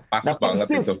gitu kan. Pas banget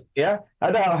itu. Ya,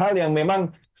 ada hal-hal yang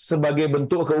memang sebagai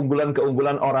bentuk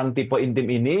keunggulan-keunggulan orang tipe intim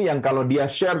ini yang kalau dia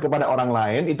share kepada orang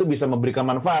lain itu bisa memberikan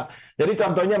manfaat. Jadi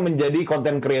contohnya menjadi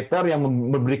content creator yang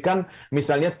memberikan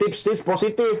misalnya tips-tips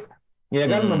positif, ya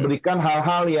kan, memberikan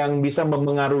hal-hal yang bisa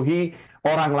mempengaruhi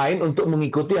orang lain untuk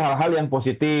mengikuti hal-hal yang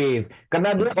positif.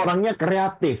 Karena dia orangnya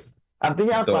kreatif.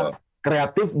 Artinya apa?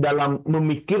 Kreatif dalam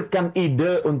memikirkan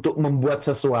ide untuk membuat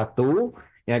sesuatu,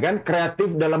 ya kan?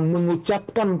 Kreatif dalam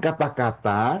mengucapkan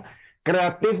kata-kata,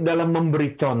 kreatif dalam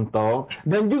memberi contoh,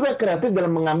 dan juga kreatif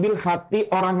dalam mengambil hati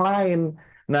orang lain.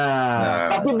 Nah,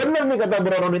 tapi benar nih kata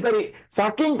Bro Ronnie tadi,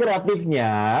 saking kreatifnya,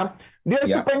 dia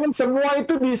itu pengen semua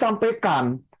itu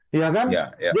disampaikan, ya kan?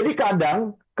 Jadi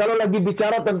kadang kalau lagi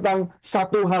bicara tentang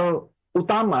satu hal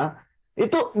utama,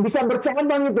 itu bisa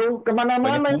bercabang itu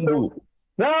kemana-mana itu.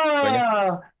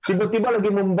 Nah, tiba-tiba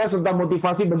lagi membahas tentang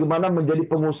motivasi bagaimana menjadi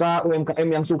pengusaha UMKM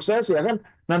yang sukses, ya kan?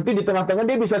 Nanti di tengah-tengah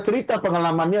dia bisa cerita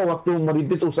pengalamannya waktu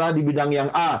merintis usaha di bidang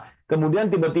yang A. Kemudian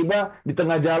tiba-tiba di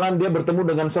tengah jalan dia bertemu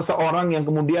dengan seseorang yang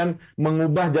kemudian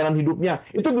mengubah jalan hidupnya.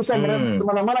 Itu bisa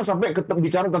kemana-mana sampai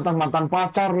bicara tentang mantan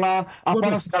pacar lah,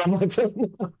 apalah segala macam.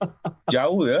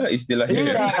 Jauh ya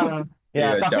istilahnya.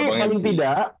 Iya, tapi paling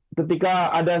tidak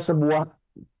ketika ada sebuah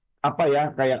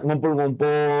kayak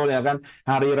ngumpul-ngumpul, ya kan,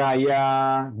 hari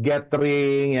raya,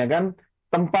 gathering, ya kan,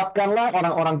 tempatkanlah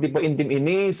orang-orang tipe intim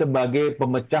ini sebagai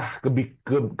pemecah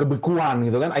kebekuan,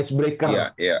 gitu kan,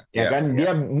 icebreaker,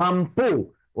 dia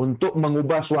mampu untuk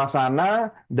mengubah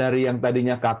suasana dari yang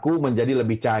tadinya kaku menjadi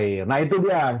lebih cair. Nah itu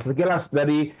dia sekilas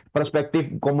dari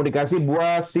perspektif komunikasi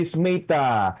buat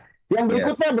Sismeta. Yang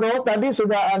berikutnya bro, tadi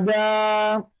sudah ada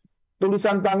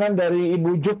tulisan tangan dari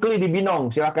Ibu Jukli di Binong,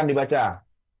 silakan dibaca.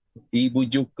 Ibu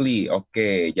Jukli,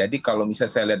 oke. Jadi kalau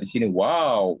misalnya saya lihat di sini,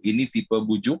 wow, ini tipe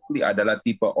Bu Jukli adalah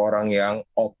tipe orang yang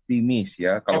optimis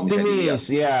ya. Kalau optimis,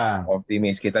 misalnya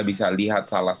optimis, kita bisa lihat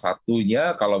salah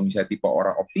satunya kalau misalnya tipe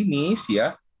orang optimis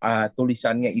ya,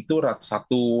 tulisannya itu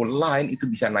satu line itu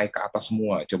bisa naik ke atas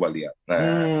semua. Coba lihat.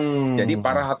 Nah, jadi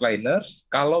para hardliners,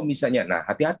 kalau misalnya, nah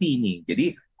hati-hati ini.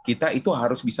 Jadi kita itu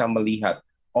harus bisa melihat.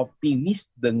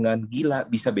 Optimis dengan gila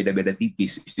bisa beda-beda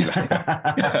tipis istilahnya.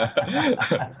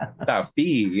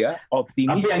 Tapi ya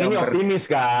optimis yang ini optimis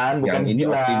kan, bukan yang ini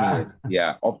gila. Optimis. Ya,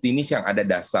 optimis yang ada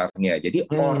dasarnya. Jadi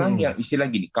orang yang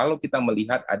istilah gini, kalau kita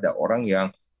melihat ada orang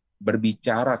yang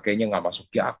berbicara kayaknya nggak masuk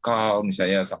di akal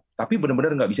misalnya, tapi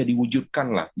benar-benar nggak bisa diwujudkan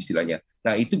lah istilahnya.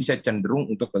 Nah itu bisa cenderung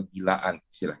untuk kegilaan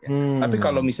istilahnya. Tapi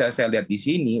kalau misalnya saya lihat di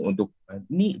sini untuk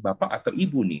ini bapak atau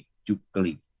ibu nih,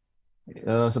 Jukli.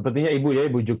 Sepertinya ibu ya,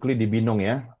 Ibu Jukli di Binong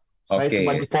ya. Saya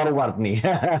cuma di forward nih.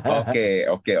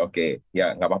 Oke.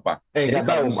 Ya nggak apa-apa. Jadi Nggak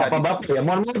tahu apa bapak ya.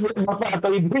 Mohon maaf ya, bapak atau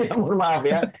ibu ya, mohon maaf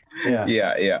ya.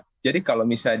 Iya. Jadi kalau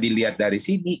misalnya dilihat dari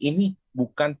sini, ini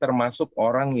bukan termasuk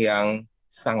orang yang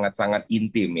sangat-sangat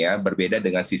intim ya, berbeda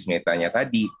dengan sismetanya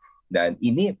tadi. Dan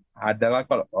ini adalah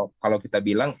kalau kita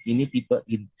bilang ini tipe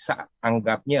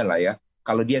anggapnya lah ya.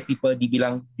 Kalau dia tipe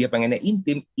dibilang dia pengennya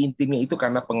intimnya itu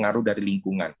karena pengaruh dari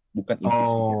lingkungan, bukan intim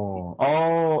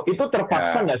sejati. Itu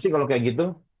terpaksa nggak sih kalau kayak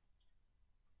gitu?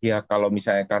 Ya kalau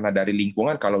misalnya karena dari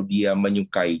lingkungan, kalau dia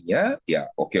menyukainya,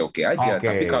 ya oke-oke aja.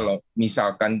 Tapi kalau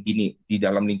misalkan gini, di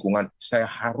dalam lingkungan saya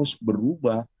harus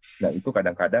berubah, nah itu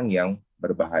kadang-kadang yang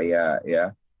berbahaya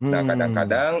ya. Nah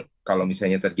kadang-kadang kalau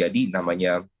misalnya terjadi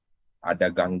namanya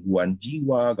ada gangguan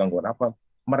jiwa, gangguan apa,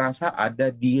 merasa ada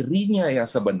dirinya yang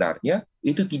sebenarnya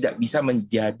itu tidak bisa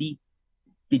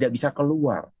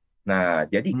keluar. Nah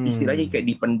jadi istilahnya kayak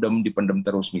dipendem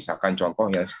terus. Misalkan contoh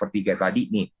yang seperti kayak tadi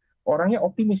nih, orangnya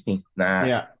optimis nih.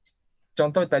 Nah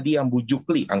contoh tadi yang Bu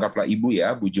Jukli, anggaplah ibu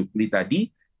ya, Bu Jukli tadi,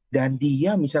 dan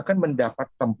dia misalkan mendapat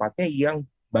tempatnya yang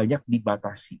banyak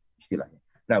dibatasi istilahnya.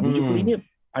 Nah, Bu Jukli ini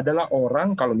adalah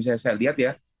orang, kalau misalnya saya lihat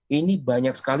ya, ini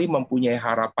banyak sekali mempunyai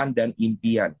harapan dan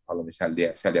impian. Kalau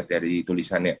misalnya saya lihat dari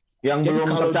tulisannya. Yang jadi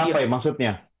belum tercapai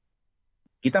maksudnya?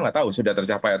 Kita nggak tahu sudah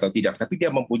tercapai atau tidak, tapi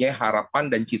dia mempunyai harapan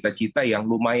dan cita-cita yang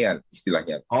lumayan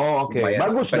istilahnya.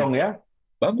 Bagus dong ya?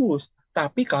 Bagus.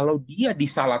 Tapi kalau dia di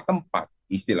salah tempat,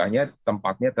 istilahnya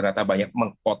tempatnya ternyata banyak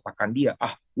mengkotakkan dia.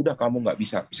 Udah kamu nggak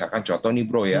bisa. Misalkan contoh nih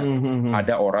bro ya,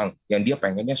 ada orang yang dia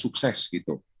pengennya sukses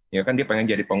gitu. Ya kan dia pengen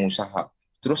jadi pengusaha.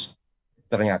 Terus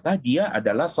ternyata dia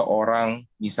adalah seorang,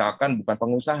 misalkan bukan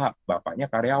pengusaha, bapaknya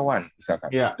karyawan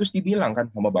misalkan. Terus dibilang kan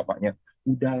sama bapaknya,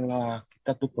 udahlah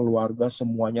kita tuh keluarga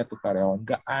semuanya tuh karyawan,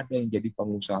 nggak ada yang jadi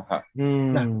pengusaha.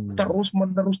 Nah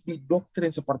terus-menerus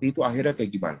didoktrin seperti itu, akhirnya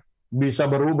kayak gimana? Bisa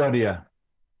berubah dia.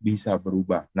 Bisa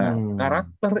berubah. Nah,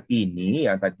 karakter ini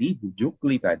yang tadi Bu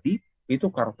Jukli tadi, itu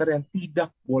karakter yang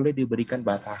tidak boleh diberikan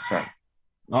batasan.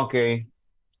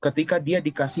 Ketika dia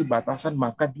dikasih batasan,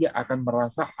 maka dia akan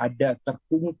merasa ada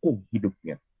terkungkung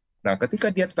hidupnya. Nah, ketika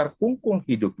dia terkungkung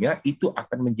hidupnya, itu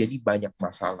akan menjadi banyak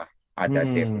masalah. Ada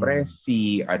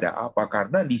depresi, ada apa?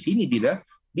 Karena di sini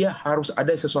dia harus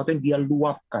ada sesuatu yang dia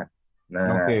luapkan.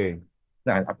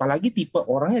 Nah, apalagi tipe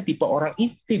orangnya tipe orang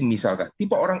intim misalkan.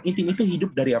 Tipe orang intim itu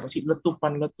hidup dari apa sih?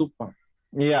 Letupan-letupan.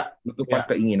 Letupan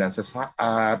keinginan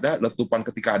sesaat, letupan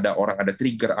ketika ada orang ada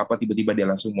trigger apa tiba-tiba dia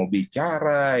langsung mau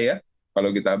bicara ya. Kalau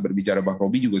kita berbicara Bang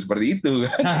Robi juga seperti itu.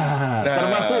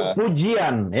 Termasuk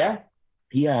pujian ya.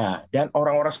 Iya, dan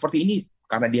orang-orang seperti ini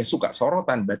karena dia suka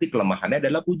sorotan, berarti kelemahannya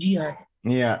adalah pujian.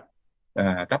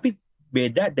 Nah, tapi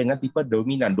beda dengan tipe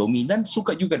dominan. Dominan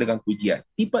suka juga dengan pujian.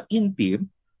 Tipe intim,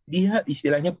 dia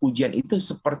istilahnya pujian itu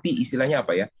seperti istilahnya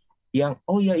apa ya? Yang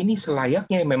ya ini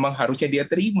selayaknya memang harusnya dia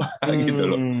terima gitu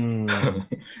loh.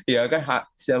 Ya kan,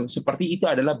 seperti itu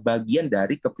adalah bagian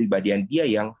dari kepribadian dia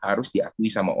yang harus diakui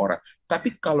sama orang.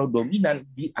 Tapi kalau dominan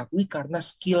diakui karena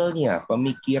skillnya,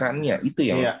 pemikirannya,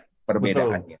 itu yang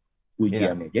perbedaannya,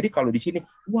 pujiannya. Jadi kalau di sini,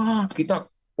 wah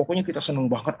pokoknya kita seneng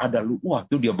banget ada lu, wah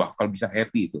itu dia bakal bisa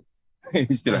happy itu.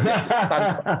 Istilahnya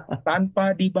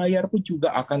tanpa dibayar pun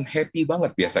juga akan happy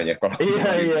banget biasanya kalau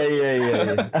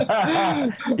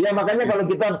ya makanya kalau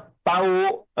kita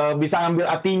tahu bisa ambil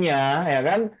artinya ya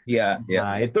kan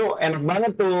nah itu enak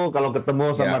banget tuh kalau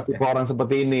ketemu sama tipe orang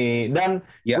seperti ini dan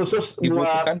khusus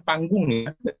dibutuhkan panggung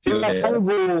ya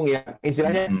panggung ya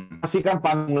istilahnya kasihkan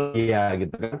panggung ya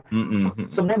gitu kan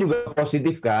semua juga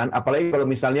positif kan apalagi kalau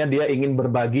misalnya dia ingin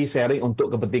berbagi sharing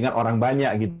untuk kepentingan orang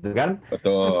banyak gitu kan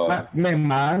betul.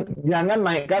 Memang jangan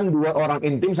naikkan dua orang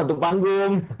intim satu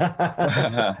panggung.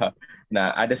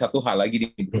 Nah, ada satu hal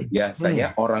lagi nih.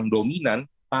 Biasanya orang dominan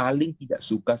paling tidak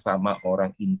suka sama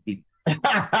orang intim.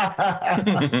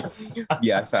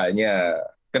 Biasanya.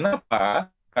 Kenapa?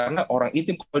 Karena orang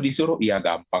intim kalau disuruh, ya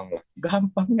gampang lah.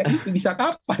 Gampangnya itu bisa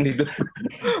kapan itu?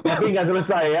 Tapi nggak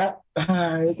selesai ya?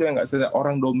 Itu nggak selesai.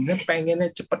 Orang dominan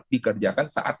pengennya cepat dikerjakan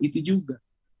saat itu juga.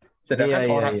 Sedangkan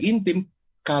orang intim,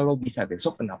 kalau bisa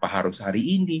besok, kenapa harus hari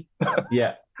ini?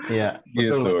 Iya,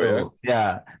 gitu, betul.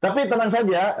 Ya. Tapi tenang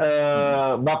saja,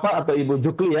 Bapak atau Ibu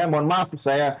Jukli ya, mohon maaf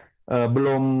saya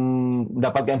belum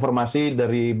mendapatkan informasi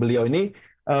dari beliau ini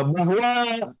bahwa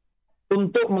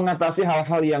untuk mengatasi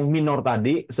hal-hal yang minor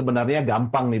tadi sebenarnya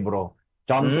gampang nih bro.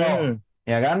 Contoh,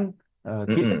 ya kan,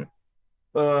 kita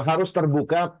harus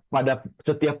terbuka pada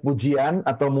setiap pujian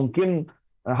atau mungkin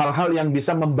hal-hal yang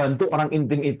bisa membantu orang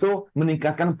intim itu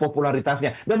meningkatkan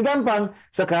popularitasnya. Dan gampang,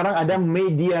 sekarang ada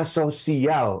media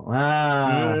sosial.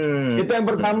 Nah, itu yang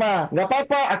pertama. Nggak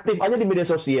apa-apa, aktif aja di media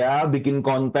sosial, bikin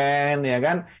konten, ya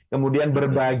kan? Kemudian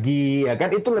berbagi, ya kan?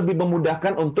 Itu lebih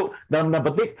memudahkan untuk, dalam tanda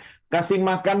petik, kasih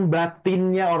makan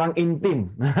batinnya orang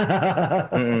intim.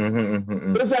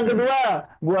 Terus yang kedua,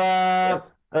 buat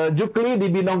Jukli di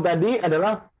Binong tadi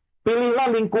adalah pilihlah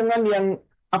lingkungan yang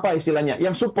apa istilahnya,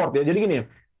 yang support ya. Jadi gini,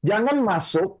 jangan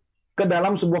masuk ke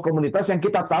dalam sebuah komunitas yang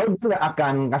kita tahu dia nggak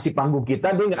akan kasih panggung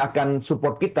kita, dia nggak akan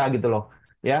support kita gitu loh.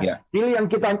 Ya, pilih yang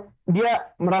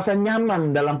dia merasa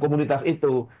nyaman dalam komunitas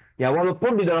itu. Ya,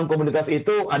 walaupun di dalam komunitas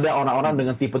itu ada orang-orang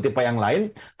dengan tipe-tipe yang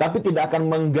lain, tapi tidak akan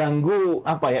mengganggu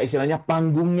apa ya istilahnya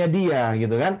panggungnya dia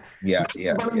gitu kan.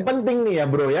 Paling penting nih ya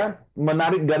bro ya,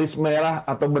 menarik garis merah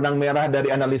atau benang merah dari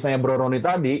analisanya Bro Ronnie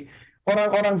tadi.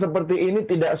 Orang-orang seperti ini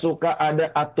tidak suka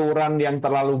ada aturan yang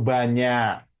terlalu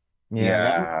banyak, ya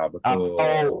kan? Betul.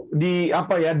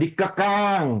 Atau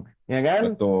dikekang, ya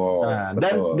kan? Betul.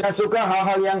 Dan nggak suka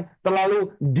hal-hal yang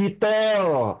terlalu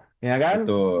detail, ya kan?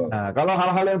 Betul. Nah, kalau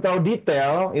hal-hal yang terlalu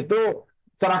detail itu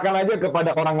serahkan aja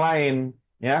kepada orang lain,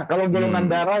 ya. Kalau golongan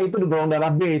darah itu di golongan darah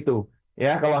B itu,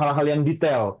 ya. Kalau hal-hal yang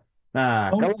detail.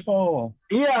 Nah,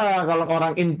 kalau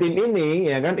orang intim ini,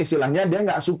 ya kan, istilahnya dia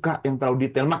nggak suka yang terlalu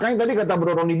detail. Makanya tadi kata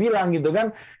Bro Ronnie bilang gitu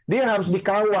kan, dia harus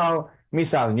dikawal.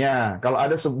 Misalnya, kalau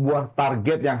ada sebuah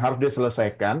target yang harus dia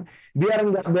selesaikan, biar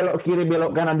nggak belok kiri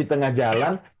belok kanan di tengah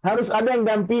jalan, harus ada yang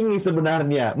dampingi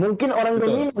sebenarnya. Mungkin orang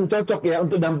dominan cocok ya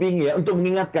untuk dampingi ya, untuk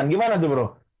mengingatkan. Gimana tuh Bro?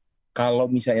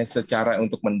 Kalau misalnya secara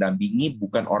untuk mendampingi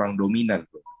bukan orang dominan,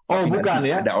 Bro. Oh, bukan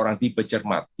ya? Ada orang tipe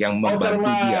cermat yang membantu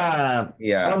dia.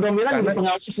 Ya. Kalau dominan jadi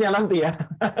pengawasnya nanti ya.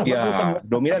 Ya,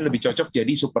 dominan lebih cocok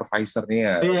jadi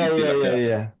supervisornya.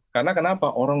 Iya. Karena kenapa?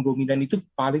 Orang dominan itu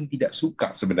paling tidak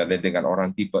suka sebenarnya dengan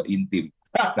orang tipe intim.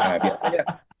 Nah,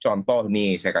 biasanya contoh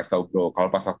nih, saya kasih tahu Bro,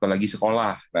 kalau pas waktu lagi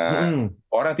sekolah. Nah,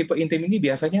 orang tipe intim ini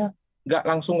biasanya nggak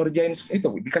langsung ngerjain itu,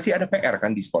 dikasih ada PR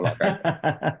kan di sekolah kan.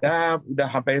 Ya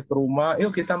udah sampai ke rumah, yuk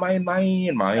kita main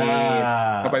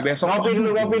sampai besok. Ngopi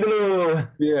dulu.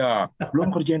 Iya,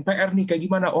 belum kerjain PR nih, kayak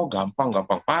gimana? Oh gampang.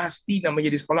 Pasti namanya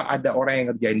di sekolah ada orang yang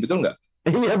ngerjain, betul nggak?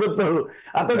 Iya betul.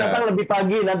 Atau datang lebih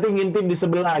pagi nanti ngintip di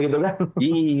sebelah gitu kan.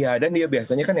 Iya, dan dia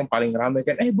biasanya kan yang paling ramai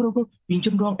kan, bro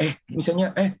pinjem dong. Misalnya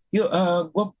yuk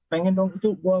gue pengen dong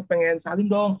itu, gue pengen salin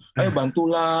dong. Ayo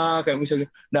bantulah kayak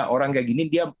misalnya. Nah, orang kayak gini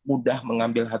dia mudah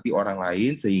mengambil hati orang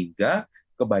lain sehingga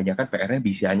kebanyakan PR-nya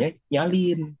bisanya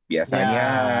nyalin biasanya.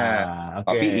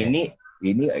 Tapi ini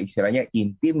istilahnya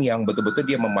intim yang betul-betul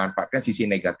dia memanfaatkan sisi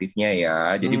negatifnya ya.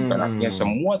 Jadi bukan artinya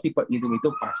semua tipe intim itu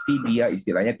pasti dia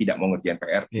istilahnya tidak mau ngerjain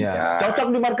PR. Ya.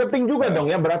 Cocok di marketing juga dong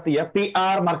ya berarti ya.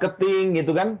 PR, marketing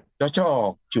gitu kan?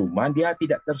 Cocok. Cuman dia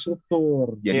tidak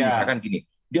terstruktur. Jadi misalkan gini,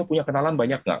 dia punya kenalan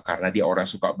banyak nggak? Karena dia orang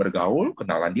suka bergaul,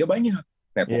 kenalan dia banyak.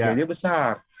 Networknya dia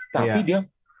besar. Tapi dia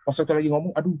pas waktu lagi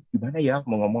ngomong, aduh gimana ya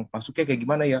mau ngomong, masuknya kayak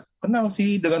gimana ya? Kenal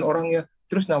sih dengan orangnya.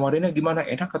 Terus nawarinnya gimana,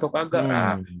 enak atau kagak?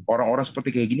 Nah, orang-orang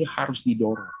seperti kayak gini harus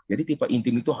didorong. Jadi tipe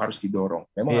intim itu harus didorong.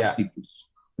 Memang harus dipush.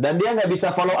 Dan dia nggak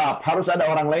bisa follow up. Harus ada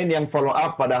orang lain yang follow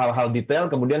up pada hal-hal detail,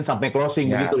 kemudian sampai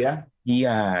closing begitu ya?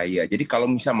 Iya. Jadi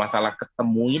kalau misalnya masalah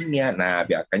ketemuinnya, nah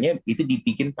biasanya itu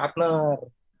dibikin partner.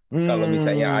 Kalau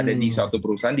misalnya ada di suatu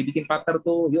perusahaan, dibikin partner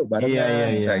tuh, yuk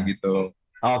barengan, misalnya gitu.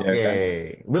 Oke. Ya kan?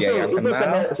 Betul. Itu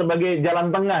sebagai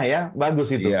jalan tengah ya.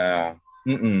 Bagus itu. Iya.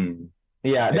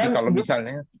 Iya, jadi dan kalau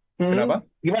misalnya, kenapa?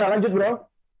 Gimana lanjut bro?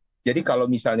 Jadi kalau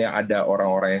misalnya ada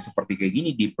orang-orang yang seperti kayak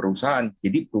gini di perusahaan,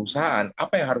 jadi perusahaan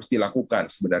apa yang harus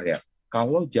dilakukan sebenarnya?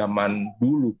 Kalau zaman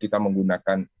dulu kita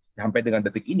menggunakan, sampai dengan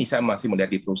detik ini saya masih melihat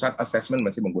di perusahaan assessment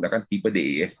masih menggunakan tipe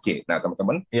DISC. Nah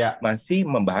teman-teman masih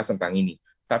membahas tentang ini.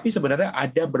 Tapi sebenarnya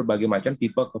ada berbagai macam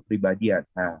tipe kepribadian.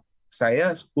 Nah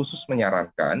saya khusus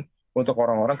menyarankan untuk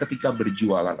orang-orang ketika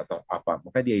berjualan atau apa,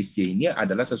 maka DISC ini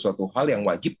adalah sesuatu hal yang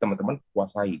wajib teman-teman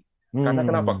kuasai. Karena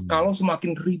kenapa? Kalau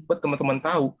semakin ribet teman-teman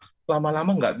tahu,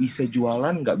 lama-lama nggak bisa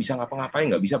jualan, nggak bisa ngapa-ngapain,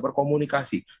 nggak bisa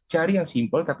berkomunikasi. Cari yang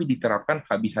simpel tapi diterapkan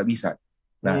habis-habisan.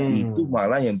 Nah, itu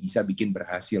malah yang bisa bikin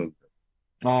berhasil.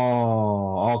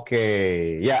 Oh, oke.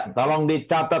 Ya, tolong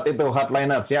dicatat itu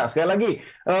hardliners ya. Sekali lagi,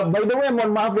 by the way,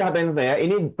 mohon maaf ya hardliners ya.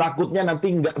 Ini takutnya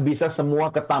nanti nggak bisa semua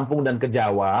ketampung dan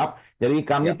kejawab. Jadi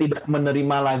kami tidak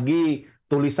menerima lagi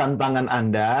tulisan tangan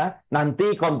Anda.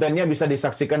 Nanti kontennya bisa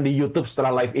disaksikan di YouTube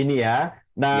setelah live ini ya.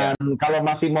 Dan kalau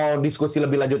masih mau diskusi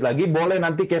lebih lanjut lagi, boleh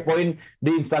nanti kepoin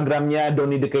di Instagramnya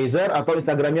Donny the Keizer atau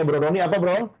Instagramnya Bro Ronnie apa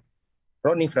Bro?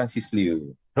 Ronnie Francis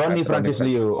Liu. Ronnie Francis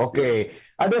Liu. Oke.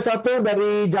 Ada satu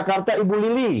dari Jakarta, Ibu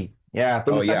Lili. Ya,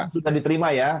 tulisannya sudah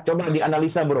diterima ya. Coba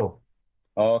dianalisa, Bro.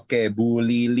 Oke, Bu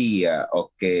Lili ya.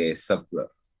 Oke,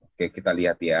 Oke, kita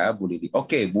lihat ya, Bu Lili.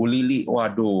 Oke, Bu Lili.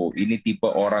 Waduh, ini tipe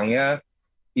orangnya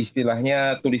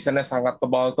istilahnya tulisannya sangat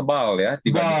tebal-tebal ya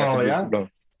dibandingkan sebelum-sebelum.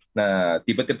 Nah,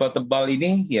 tipe-tipe tebal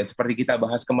ini ya seperti kita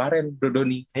bahas kemarin, Bro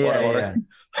Donny, orang-orang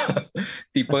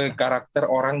tipe karakter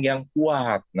orang yang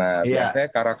kuat. Nah, biasanya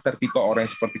karakter tipe orang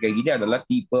yang seperti kayak gini adalah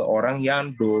tipe orang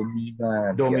yang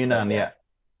dominan. Dominan biasanya. Ya.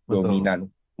 Dominan.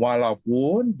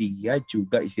 Walaupun dia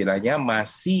juga istilahnya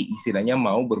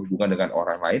mau berhubungan dengan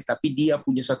orang lain, tapi dia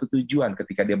punya satu tujuan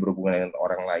ketika dia berhubungan dengan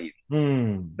orang lain.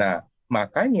 Nah,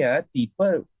 makanya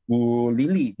tipe Bu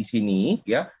Lili di sini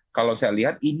ya, kalau saya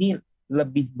lihat ini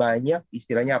lebih banyak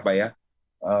istilahnya apa ya,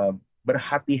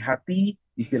 berhati-hati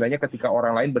istilahnya ketika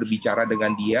orang lain berbicara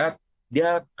dengan dia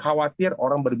khawatir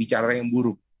orang berbicara yang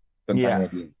buruk tentangnya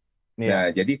dia. Nah,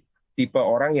 jadi tipe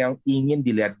orang yang ingin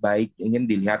dilihat baik, ingin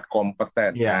dilihat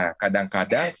kompeten. Nah,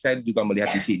 kadang-kadang saya juga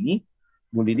melihat di sini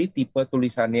Bu Lili tipe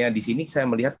tulisannya di sini saya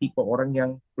melihat tipe orang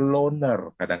yang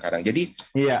loner kadang-kadang. Jadi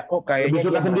kok kayaknya lebih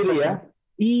suka sendiri ya.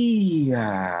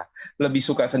 Iya, lebih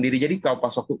suka sendiri. Jadi kalau pas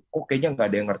waktu, kok kayaknya nggak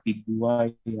ada yang ngerti gua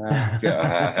ya.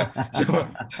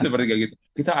 Seperti kayak gitu.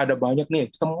 Kita ada banyak nih,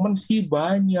 temen sih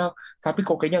banyak, tapi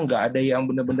kok kayaknya nggak ada yang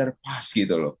benar-benar pas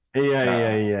gitu loh. Iya.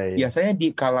 Biasanya di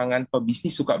kalangan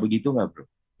pebisnis suka begitu nggak, Bro?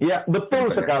 Iya,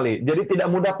 betul sekali. Jadi tidak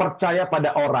mudah percaya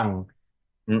pada orang.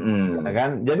 Ya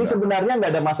kan? Jadi sebenarnya nggak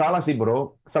ada masalah sih,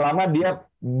 Bro. Selama dia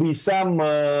bisa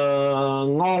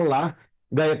mengolah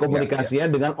gaya komunikasinya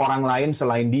dengan orang lain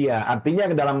selain dia. Artinya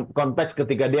dalam konteks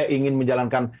ketika dia ingin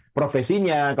menjalankan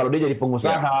profesinya, kalau dia jadi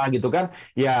pengusaha gitu kan,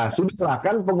 ya sudahlah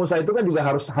kan pengusaha itu kan juga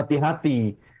harus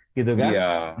hati-hati gitu kan.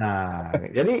 Nah,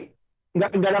 jadi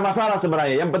nggak ada masalah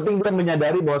sebenarnya. Yang penting dia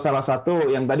menyadari bahwa salah satu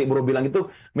yang tadi Bro bilang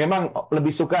itu memang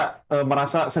lebih suka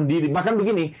merasa sendiri. Bahkan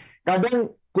begini,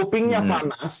 kadang kupingnya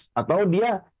panas atau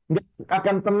dia nggak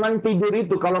akan tenang tidur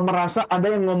itu kalau merasa ada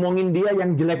yang ngomongin dia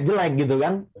yang jelek-jelek gitu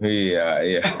kan.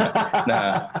 Iya.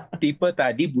 Nah, tipe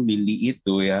tadi Bu Lili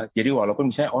itu ya, jadi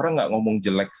walaupun misalnya orang nggak ngomong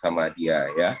jelek sama dia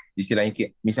ya,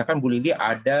 istilahnya misalkan Bu Lili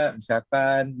ada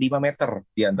misalkan 5 meter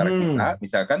di antara kita,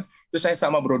 misalkan, terus saya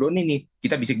sama Bro Donny nih,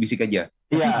 kita bisik-bisik aja.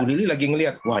 Tapi Bu Lili lagi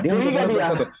ngelihat, wah dia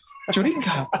udah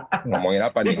curiga. Ngomongin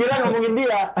apa nih? Dikira ngomongin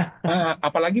dia.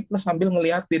 Apalagi plus sambil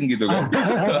ngeliatin gitu kan.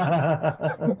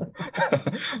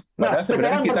 Nah,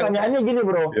 sekarang pertanyaannya gini,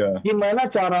 Bro. Gimana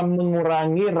cara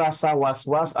mengurangi rasa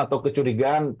was-was atau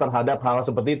kecurigaan terhadap hal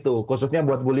seperti itu? Khususnya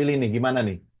buat Bu Lili nih, gimana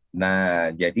nih?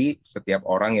 Nah, jadi setiap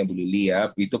orang yang Bu Lili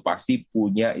ya, itu pasti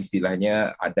punya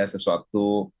istilahnya ada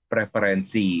sesuatu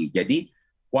preferensi. Jadi,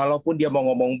 walaupun dia mau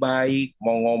ngomong baik,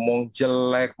 mau ngomong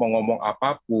jelek, mau ngomong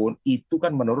apapun, itu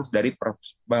kan menurut dari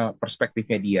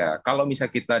perspektifnya dia. Kalau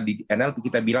misalnya kita di NLP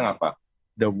kita bilang apa?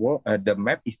 The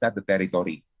map is not the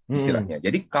territory, istilahnya.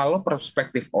 Jadi kalau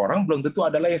perspektif orang belum tentu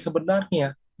adalah yang sebenarnya,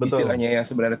 istilahnya yang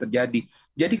sebenarnya terjadi.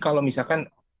 Jadi kalau misalkan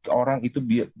orang itu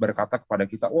berkata kepada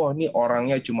kita, wah ini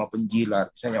orangnya cuma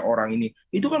penjilat, misalnya orang ini,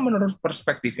 itu kan menurut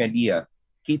perspektifnya dia.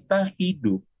 Kita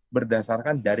hidup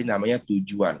berdasarkan dari namanya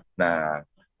tujuan. Nah,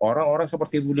 orang-orang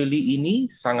seperti Bu Lili ini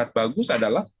sangat bagus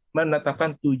adalah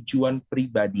menetapkan tujuan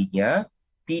pribadinya,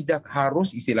 tidak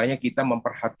harus istilahnya kita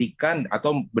memperhatikan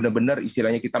atau benar-benar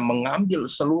istilahnya kita mengambil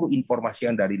seluruh informasi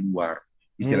yang dari luar,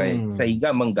 istilahnya,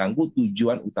 sehingga mengganggu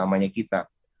tujuan utamanya kita.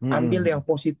 Ambil yang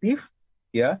positif,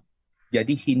 ya.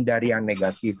 Jadi hindari yang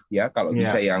negatif, ya. Kalau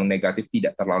bisa yang negatif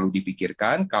tidak terlalu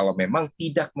dipikirkan. Kalau memang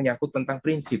tidak menyangkut tentang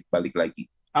prinsip, balik lagi.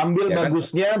 Ambil ya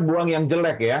bagusnya, kan? Buang yang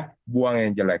jelek ya. Buang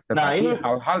yang jelek. Tetapi ini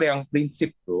hal-hal yang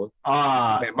prinsip tuh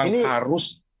memang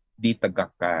harus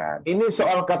ditegakkan. Ini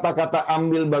soal kata-kata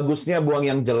ambil bagusnya, buang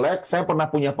yang jelek. Saya pernah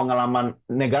punya pengalaman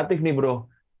negatif nih,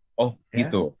 Bro. Oh,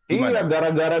 gitu. Iya,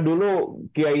 gara-gara dulu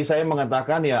kiai saya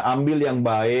mengatakan ya ambil yang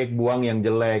baik, buang yang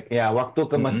jelek. Ya, waktu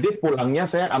ke masjid pulangnya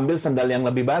saya ambil sendal yang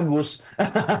lebih bagus.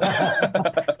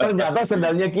 Ternyata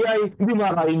sendalnya kiai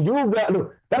dimarahin juga,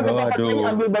 loh. Kan kata kiai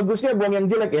ambil bagusnya, buang yang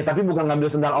jelek. Ya, tapi bukan ngambil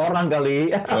sendal orang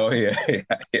kali. Oh iya.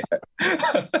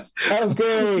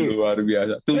 Oke. Luar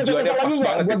biasa. Tujuannya pas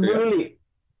banget buat itu ya.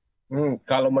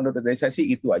 Kalau menurut saya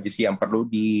sih itu aja sih yang perlu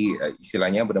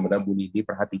istilahnya benar-benar Bu Lili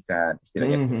perhatikan.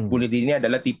 Istilahnya Bu Lili ini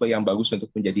adalah tipe yang bagus untuk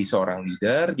menjadi seorang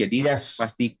leader. Jadi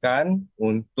pastikan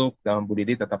untuk dalam Bu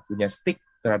Lili tetap punya stick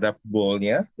terhadap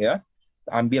goal-nya, ya.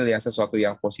 Ambil yang sesuatu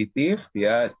yang positif,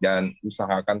 ya, dan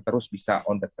usahakan terus bisa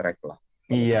on the track lah.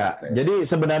 Iya. Jadi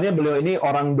sebenarnya beliau ini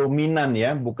orang dominan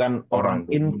ya, bukan orang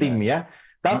intim ya.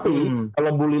 Tapi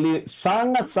kalau Bu Lili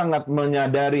sangat-sangat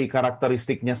menyadari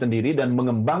karakteristiknya sendiri dan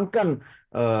mengembangkan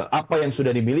apa yang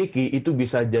sudah dimiliki, itu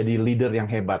bisa jadi leader yang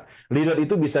hebat. Leader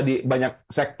itu bisa di banyak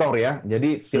sektor ya,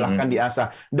 jadi silahkan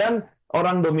diasah. Dan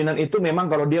orang dominan itu memang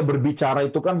kalau dia berbicara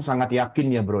itu kan sangat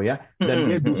yakin ya bro ya,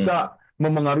 dan dia bisa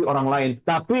memengaruhi orang lain.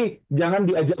 Tapi jangan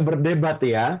diajak berdebat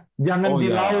ya, jangan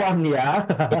dilawan ya.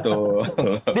 Betul.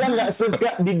 Dia nggak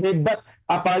suka didebat,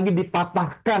 apalagi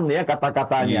dipatahkan ya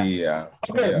kata-katanya. Iya.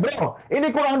 Oke, bro, ini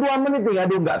kurang 2 menit nih,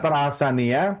 aduh nggak terasa nih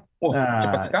ya.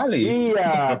 Cepat sekali.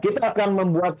 Iya, kita akan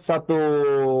membuat satu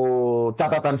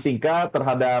catatan singkat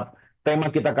terhadap tema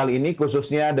kita kali ini,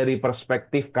 khususnya dari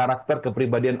perspektif karakter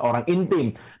kepribadian orang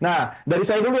intim. Nah, dari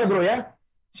saya dulu ya bro ya.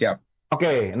 Siap.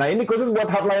 Oke, nah ini khusus buat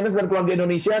hardliners dan keluarga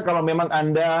Indonesia, kalau memang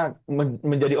Anda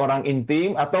menjadi orang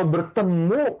intim atau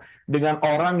bertemu dengan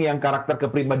orang yang karakter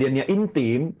kepribadiannya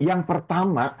intim, yang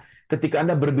pertama ketika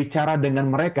Anda berbicara dengan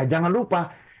mereka, jangan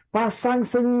lupa pasang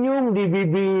senyum di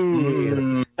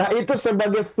bibir. Nah, itu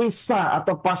sebagai visa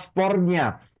atau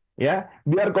paspornya, ya,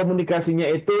 biar komunikasinya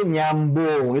itu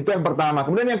nyambung. Itu yang pertama.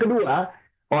 Kemudian yang kedua,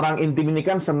 orang intim ini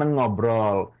kan seneng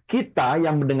ngobrol. Kita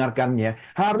yang mendengarkannya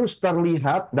harus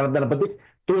terlihat, dalam tanda petik,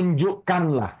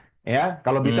 tunjukkanlah. Ya,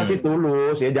 kalau bisa sih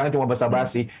tulus, ya, jangan cuma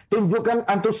basa-basi.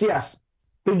 Tunjukkan antusias.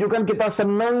 Tunjukkan kita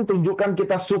senang, tunjukkan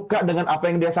kita suka dengan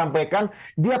apa yang dia sampaikan,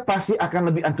 dia pasti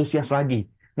akan lebih antusias lagi.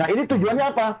 Nah, ini tujuannya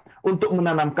apa? Untuk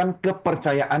menanamkan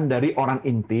kepercayaan dari orang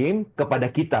intim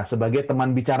kepada kita sebagai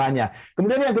teman bicaranya.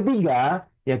 Kemudian yang ketiga,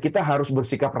 ya kita harus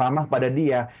bersikap ramah pada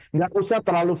dia. Nggak usah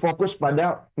terlalu fokus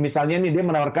pada, misalnya nih dia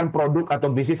menawarkan produk atau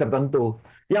bisnis tertentu.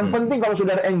 Yang penting kalau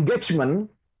sudah ada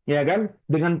engagement, ya kan,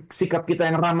 dengan sikap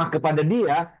kita yang ramah kepada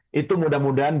dia, itu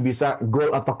mudah-mudahan bisa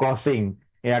goal atau closing.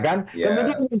 Ya kan?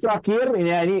 Kemudian yang terakhir,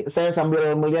 ini saya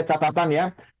sambil melihat catatan ya,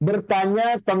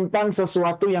 bertanya tentang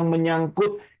sesuatu yang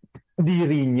menyangkut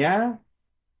dirinya,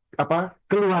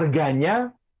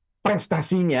 keluarganya,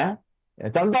 prestasinya. Ya,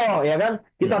 contoh, ya kan?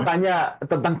 Kita tanya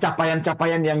tentang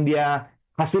capaian-capaian yang dia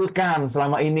hasilkan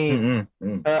selama ini.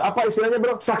 Apa istilahnya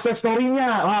bro? Success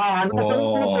story-nya. Wah,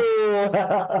 senang itu.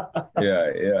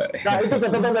 Nah, itu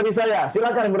catatan dari saya.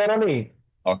 Silakan, Bro Ronnie.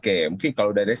 Oke, mungkin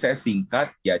kalau dari saya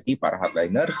singkat, jadi para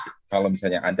hardliners, kalau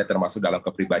misalnya Anda termasuk dalam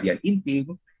kepribadian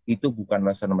intim, itu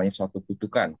bukanlah namanya suatu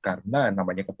kutukan, karena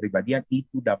namanya kepribadian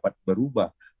itu dapat berubah.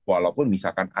 Walaupun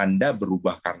misalkan Anda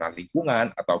berubah karena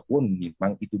lingkungan, ataupun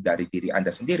memang itu dari diri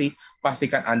Anda sendiri,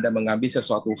 pastikan Anda mengambil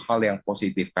sesuatu hal yang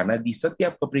positif, karena di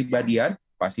setiap kepribadian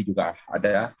pasti juga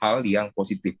ada hal yang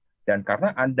positif. Dan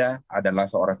karena Anda adalah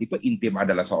seorang tipe intim,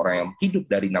 adalah seorang yang hidup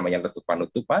dari namanya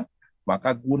letupan-letupan,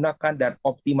 maka gunakan dan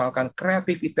optimalkan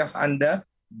kreativitas Anda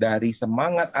dari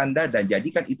semangat Anda dan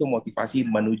jadikan itu motivasi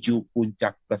menuju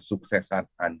puncak kesuksesan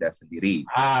Anda sendiri.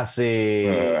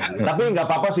 Asik. Tapi nggak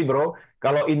apa-apa sih bro,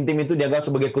 kalau intim itu dianggap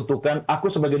sebagai kutukan, aku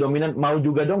sebagai dominan mau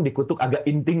juga dong dikutuk agak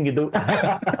intim gitu.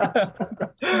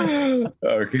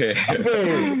 Oke.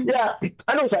 Ya,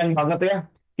 aduh sayang banget ya.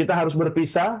 Kita harus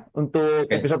berpisah untuk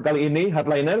episode kali ini,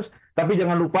 Hardliners. Tapi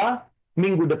jangan lupa,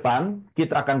 minggu depan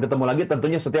kita akan ketemu lagi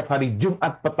tentunya setiap hari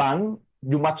Jumat petang,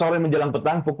 Jumat sore menjelang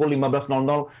petang pukul 15.00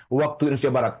 waktu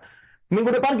Indonesia Barat. Minggu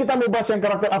depan kita mau bahas yang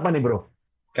karakter apa nih bro?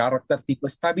 Karakter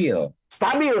tipe stabil.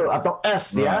 Stabil atau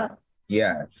S ya?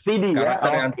 Yes. CD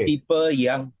karakter ya? yang tipe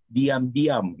yang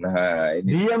diam-diam. Nah,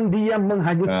 ini diam-diam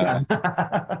menghanyutkan.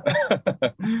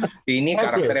 Ini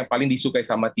karakter yang paling disukai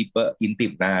sama tipe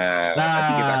intim.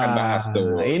 Nanti kita akan bahas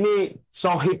tuh. Ini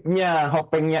sohibnya,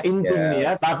 hopengnya intim nih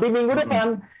ya. Tapi minggu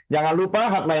depan, jangan lupa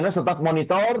Hardliners tetap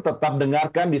monitor, tetap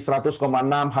dengarkan di 100,6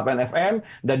 Hardline FM,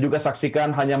 dan juga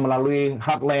saksikan hanya melalui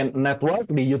Hardline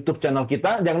Network di YouTube channel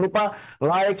kita. Jangan lupa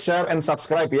like, share, and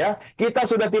subscribe ya. Kita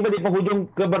sudah tiba di penghujung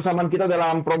kebersamaan kita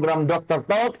dalam program Dr.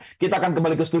 Talk. Kita akan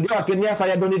kembali ke studio. Akhirnya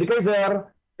saya Donny di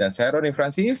Keizer. Dan saya Ronnie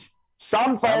Francis.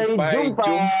 Sampai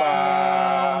jumpa.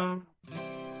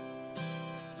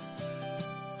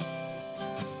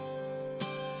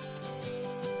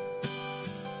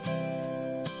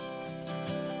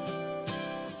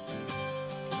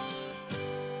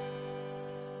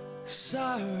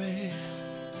 Sorry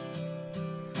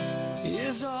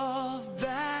is all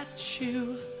that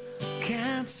you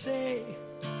can't say.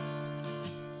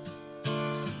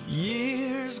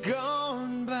 Years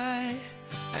gone by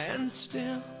and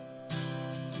still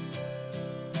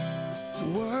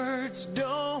words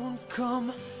don't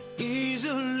come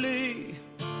easily.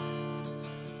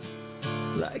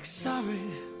 Like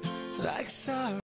sorry, like sorry.